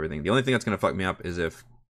will take up everything. The only thing that's going to fuck me up is if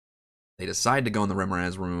they decide to go in the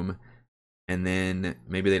Remoraz room, and then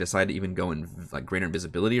maybe they decide to even go in like greater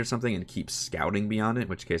invisibility or something and keep scouting beyond it, in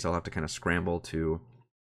which case I'll have to kind of scramble to...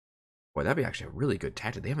 Boy, that'd be actually a really good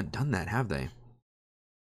tactic. They haven't done that, have they?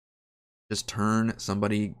 Just turn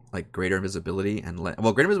somebody like greater invisibility and well,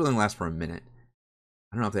 greater invisibility lasts for a minute.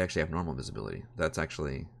 I don't know if they actually have normal visibility. That's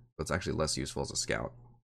actually less useful as a scout.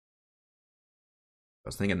 I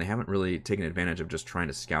was thinking they haven't really taken advantage of just trying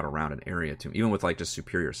to scout around an area even with like just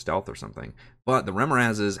superior stealth or something. But the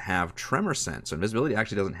Remorazes have tremor sense, so invisibility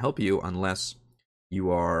actually doesn't help you unless you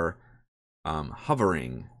are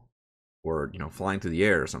hovering or flying through the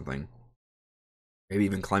air or something. Maybe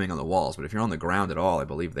even climbing on the walls, but if you're on the ground at all, I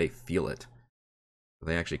believe they feel it.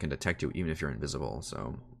 They actually can detect you even if you're invisible,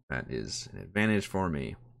 so that is an advantage for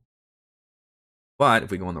me. But if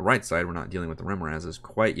we go on the right side, we're not dealing with the Remorazes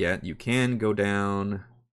quite yet. You can go down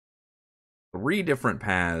 3 different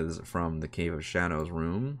paths from the Cave of Shadows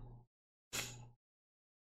room.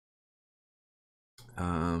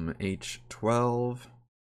 H12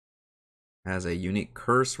 has a unique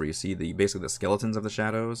curse where you see basically the skeletons of the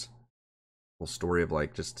shadows. Whole story of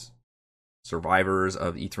like just survivors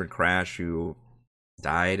of Etherin Crash who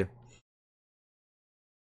died,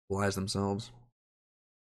 realized themselves.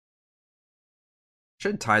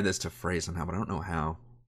 Should tie this to Frey somehow, but I don't know how.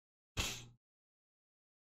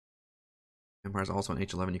 Vampires also in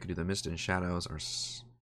H11. You could do the Mist and Shadows.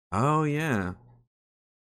 Oh yeah,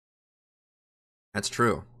 that's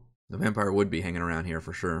true. The vampire would be hanging around here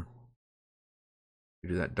for sure. You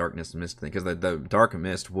do that darkness mist thing because the dark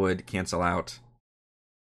mist would cancel out.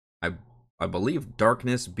 I believe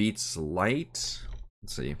darkness beats light.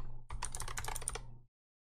 Let's see.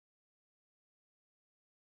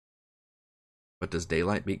 But does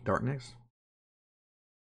daylight beat darkness?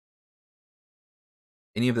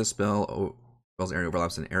 Any of this spell's area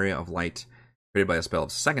overlaps an area of light created by a spell of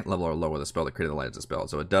 2nd level or lower. The spell that created the light is a spell,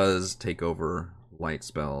 so it does take over light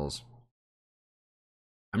spells.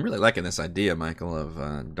 I'm really liking this idea, Michael,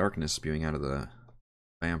 of darkness spewing out of the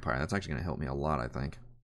vampire. That's actually going to help me a lot, I think.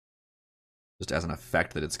 Just as an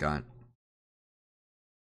effect that it's got.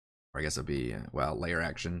 Or I guess it'd be, well, layer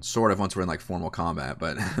action. Sort of once we're in, like, formal combat,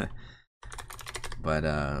 but...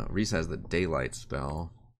 but, Reese has the daylight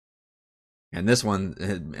spell. And this one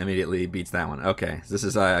immediately beats that one. Okay, so this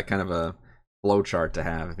is kind of a flow chart to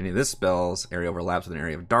have. If any of this spell's area overlaps with an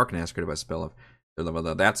area of darkness created by a spell of...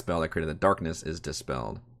 that spell that created the darkness is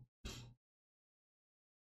dispelled.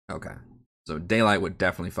 Okay. So daylight would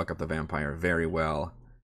definitely fuck up the vampire very well.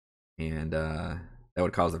 And that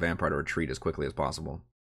would cause the vampire to retreat as quickly as possible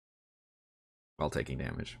while taking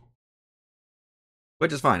damage.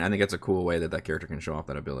 Which is fine. I think it's a cool way that character can show off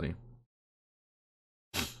that ability.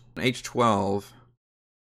 H12.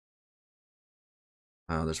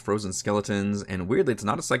 There's frozen skeletons. And weirdly, it's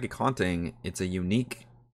not a psychic haunting. It's a unique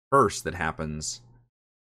curse that happens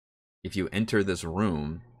if you enter this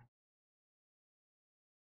room.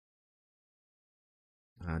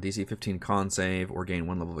 DC 15 con save or gain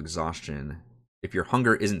 1 level of exhaustion if your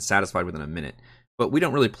hunger isn't satisfied within a minute. But we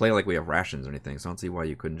don't really play like we have rations or anything, so I don't see why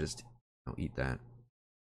you couldn't just eat that.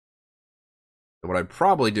 So what I'd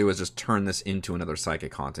probably do is just turn this into another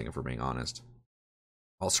psychic haunting, if we're being honest.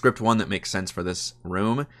 I'll script one that makes sense for this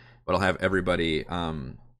room, but I'll have everybody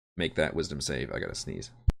make that wisdom save. I gotta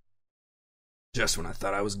sneeze. Just when I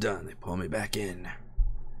thought I was done, they pull me back in.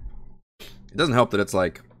 It doesn't help that it's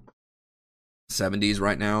like 70s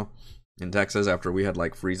right now in Texas after we had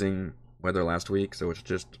like freezing weather last week, so it's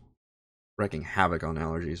just wreaking havoc on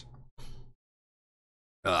allergies.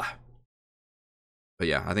 Ugh. But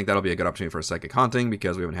yeah, I think that'll be a good opportunity for a Psychic Haunting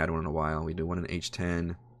because we haven't had one in a while. We do one in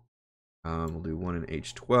H10. We'll do one in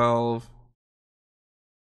H12.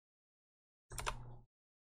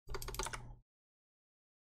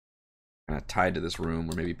 Kind of tied to this room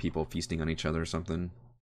where maybe people feasting on each other or something.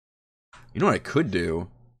 You know what I could do?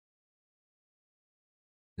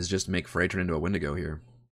 Is just make Frey turn into a Wendigo here.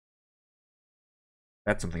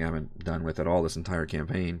 That's something I haven't done with at all this entire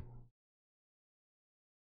campaign.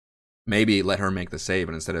 Maybe let her make the save,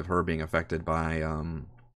 and instead of her being affected by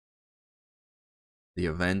the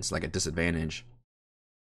events, like a disadvantage,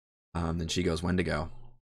 then she goes Wendigo.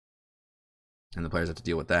 And the players have to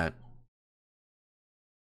deal with that.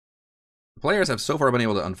 The players have so far been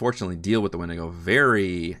able to, unfortunately, deal with the Wendigo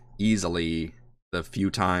very easily the few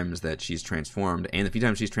times that she's transformed. And the few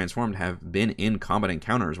times she's transformed have been in combat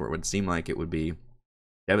encounters where it would seem like it would be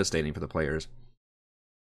devastating for the players.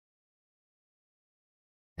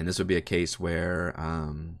 And this would be a case where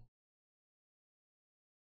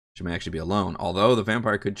she may actually be alone. Although the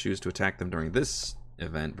vampire could choose to attack them during this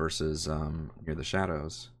event versus near the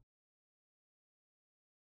shadows.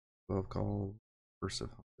 12 call, Curse of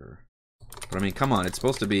Hunger. But I mean, come on, it's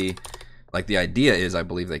supposed to be like the idea is I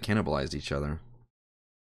believe they cannibalized each other.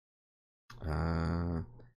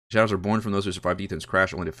 Shadows are born from those who survived Ethan's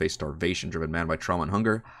crash only to face starvation, driven mad by trauma and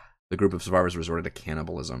hunger. The group of survivors resorted to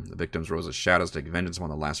cannibalism. The victims rose as shadows to take vengeance upon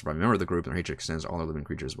the last surviving member of the group, and their hatred extends to all other living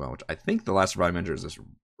creatures as well. Which I think the last surviving member is this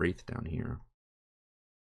wraith down here.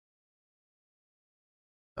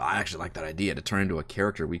 I actually like that idea to turn into a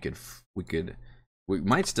character. We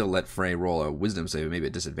might still let Frey roll a wisdom save, maybe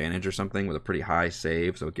a disadvantage or something with a pretty high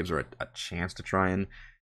save, so it gives her a chance to try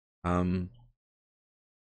and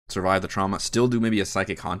survive the trauma. Still do maybe a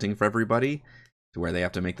Psychic Haunting for everybody, to where they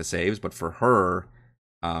have to make the saves, but for her,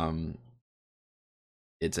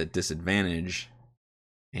 it's a disadvantage,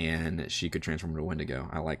 and she could transform into Wendigo.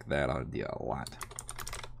 I like that idea a lot.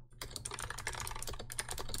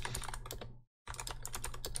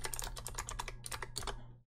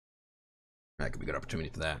 That could be a good opportunity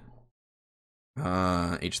for that.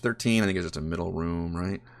 H13, I think it's just a middle room,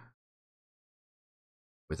 right?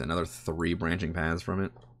 With another 3 branching paths from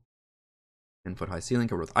it. 10-foot high ceiling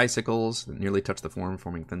covered with icicles that nearly touch the form,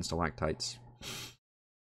 forming thin stalactites.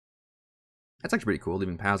 That's actually pretty cool,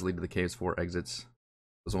 leaving paths lead to the cave's 4 exits.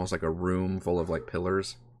 It's almost like a room full of like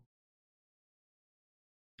pillars.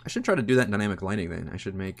 I should try to do that in dynamic lighting then. I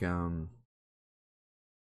should make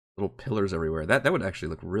little pillars everywhere. That would actually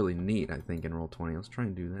look really neat, I think, in Roll20. Let's try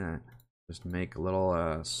and do that. Just make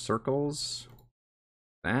little circles.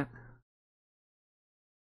 That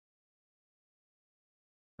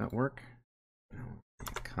work?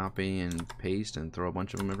 Copy and paste and throw a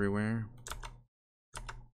bunch of them everywhere.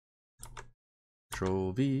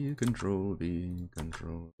 Control V, Control V,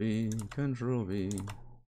 Control V, Control V.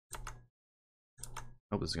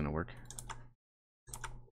 Hope this is gonna work.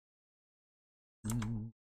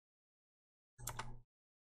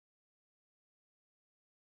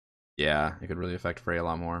 Yeah, it could really affect Frey a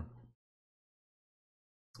lot more.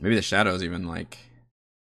 Maybe the shadows even like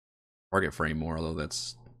target Frey more, although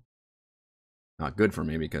that's not good for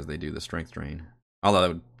me because they do the strength drain. Although that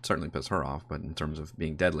would certainly piss her off, but in terms of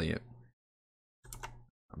being deadly, it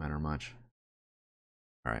doesn't matter much.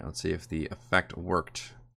 Alright, let's see if the effect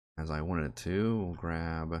worked as I wanted it to. We'll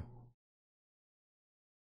grab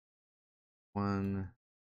 1.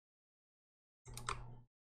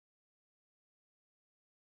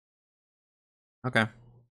 Okay.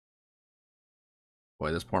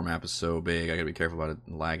 Boy, this poor map is so big. I gotta be careful about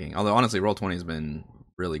it lagging. Although, honestly, Roll20 has been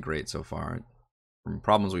really great so far. From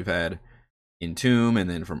problems we've had in Tomb, and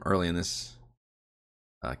then from early in this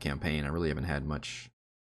campaign, I really haven't had much.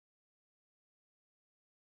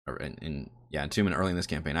 In Tomb and early in this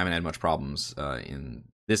campaign, I haven't had much problems in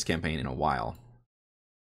this campaign in a while.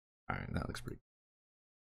 Alright, that looks pretty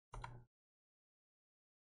good.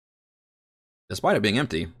 Despite it being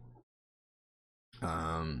empty.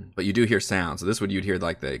 But you do hear sound. So this would, you'd hear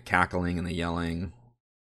like the cackling and the yelling.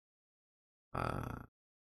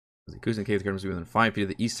 The Kuzan Cave must be within 5 feet of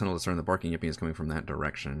the east tunnel. Discern the barking yipping is coming from that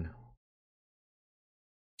direction.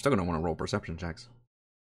 Still gonna want to roll perception checks.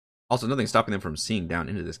 Also, nothing stopping them from seeing down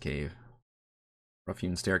into this cave.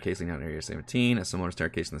 Rough-hewn staircase leading out to Area 17. A similar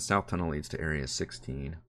staircase in the south tunnel leads to Area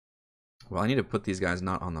 16. Well, I need to put these guys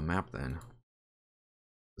not on the map then.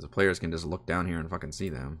 Because the players can just look down here and fucking see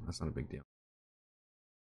them. That's not a big deal.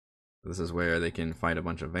 This is where they can fight a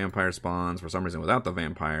bunch of vampire spawns for some reason without the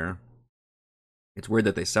vampire. It's weird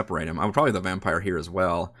that they separate him. I would probably the vampire here as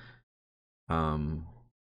well. Turn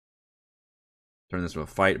this into a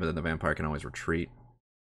fight, but then the vampire can always retreat.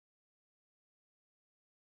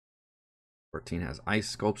 14 has ice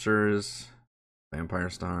sculptures. Vampire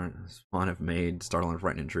Star. Spawn have made startle and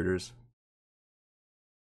frighten intruders.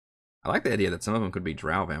 I like the idea that some of them could be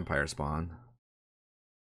Drow vampire spawn.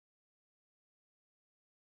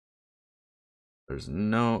 There's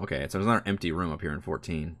no... Okay, so there's another empty room up here in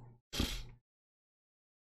 14.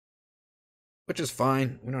 Which is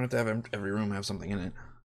fine. We don't have to have every room have something in it.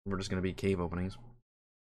 We're just going to be cave openings.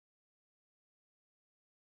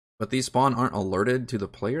 But these spawn aren't alerted to the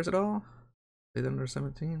players at all? Say that under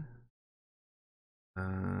 17?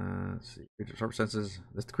 Let's see. Creature sharp senses.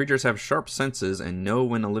 The creatures have sharp senses and know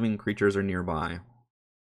when the living creatures are nearby.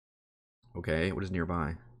 Okay, what is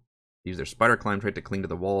nearby? Use their spider climb trait to cling to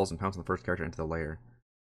the walls and pounce on the first character into the lair.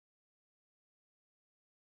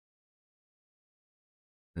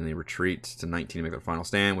 And they retreat to 19 to make their final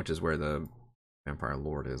stand, which is where the Vampire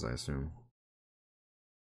Lord is, I assume.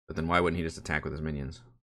 But then why wouldn't he just attack with his minions?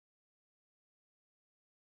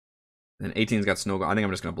 Then 18's got snow. I think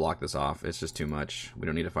I'm just going to block this off. It's just too much. We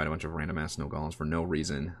don't need to fight a bunch of random ass snow golems for no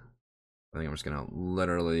reason. I think I'm just going to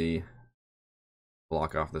literally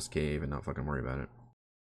block off this cave and not fucking worry about it.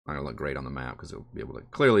 Not going to look great on the map because you'll be able to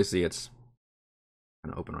clearly see it's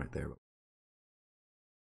kind of open right there.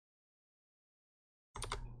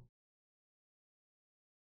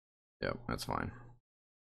 Yep, that's fine.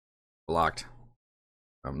 Blocked.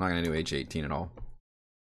 I'm not going to do H18 at all.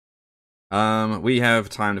 We have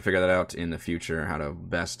time to figure that out in the future, how to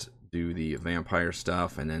best do the vampire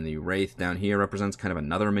stuff. And then the Wraith down here represents kind of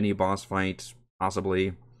another mini boss fight,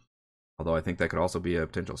 possibly. Although I think that could also be a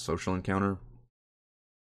potential social encounter.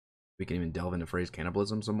 We can even delve into Frey's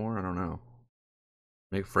cannibalism some more, I don't know.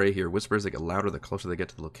 Make Frey hear whispers that get louder the closer they get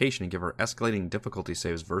to the location and give her escalating difficulty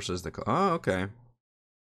saves versus the... Oh, okay.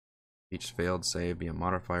 Each failed save be a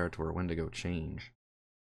modifier to her Wendigo change.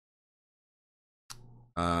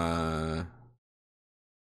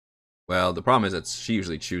 Well, the problem is that she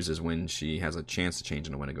usually chooses when she has a chance to change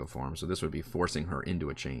into Wendigo form, so this would be forcing her into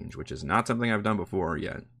a change, which is not something I've done before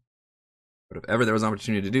yet. But if ever there was an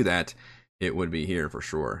opportunity to do that, it would be here for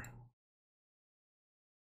sure.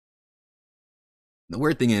 The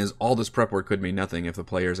weird thing is, all this prep work could mean nothing if the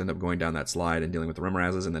players end up going down that slide and dealing with the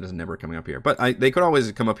Rimrazes and then is never coming up here. But they could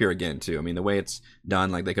always come up here again, too. I mean, the way it's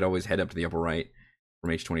done, like, they could always head up to the upper right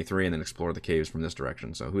from H23 and then explore the caves from this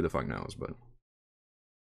direction. So who the fuck knows, but...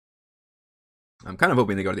 I'm kind of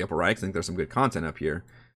hoping they go to the upper right, because I think there's some good content up here.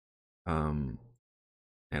 And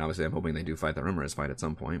obviously I'm hoping they do fight the Rimraz fight at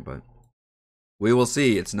some point, but... we will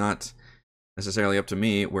see. It's not necessarily up to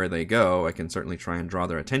me where they go. I can certainly try and draw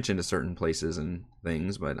their attention to certain places and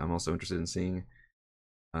things, but I'm also interested in seeing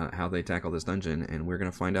how they tackle this dungeon, and we're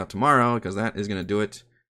going to find out tomorrow, because that is going to do it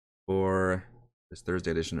for this Thursday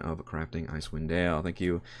edition of Crafting Icewind Dale. Thank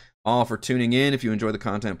you all for tuning in. If you enjoy the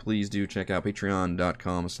content, please do check out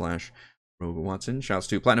patreon.com/RogueWatson. Shouts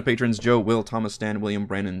to Platinum patrons Joe, Will, Thomas, Stan, William,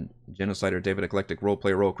 Brandon, Genocider, David, Eclectic,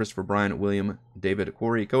 Roleplay Roll, Christopher, Bryan, William, David,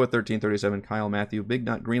 Corey, Koa1337, Kyle, Matthew, Big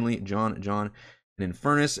Nut, Greenlee, John, and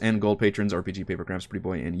Infernus, and Gold patrons RPG Papercrafts, Pretty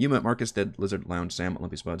Boy, and Yuma, Marcus, Dead, Lizard, Lounge, Sam,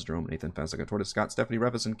 Lumpy Spuds, Jerome, Nathan, Fast Tortoise, Scott, Stephanie,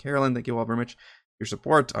 Refus, and Carolyn. Thank you all very much for your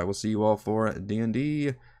support. I will see you all for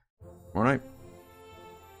D&D tomorrow night.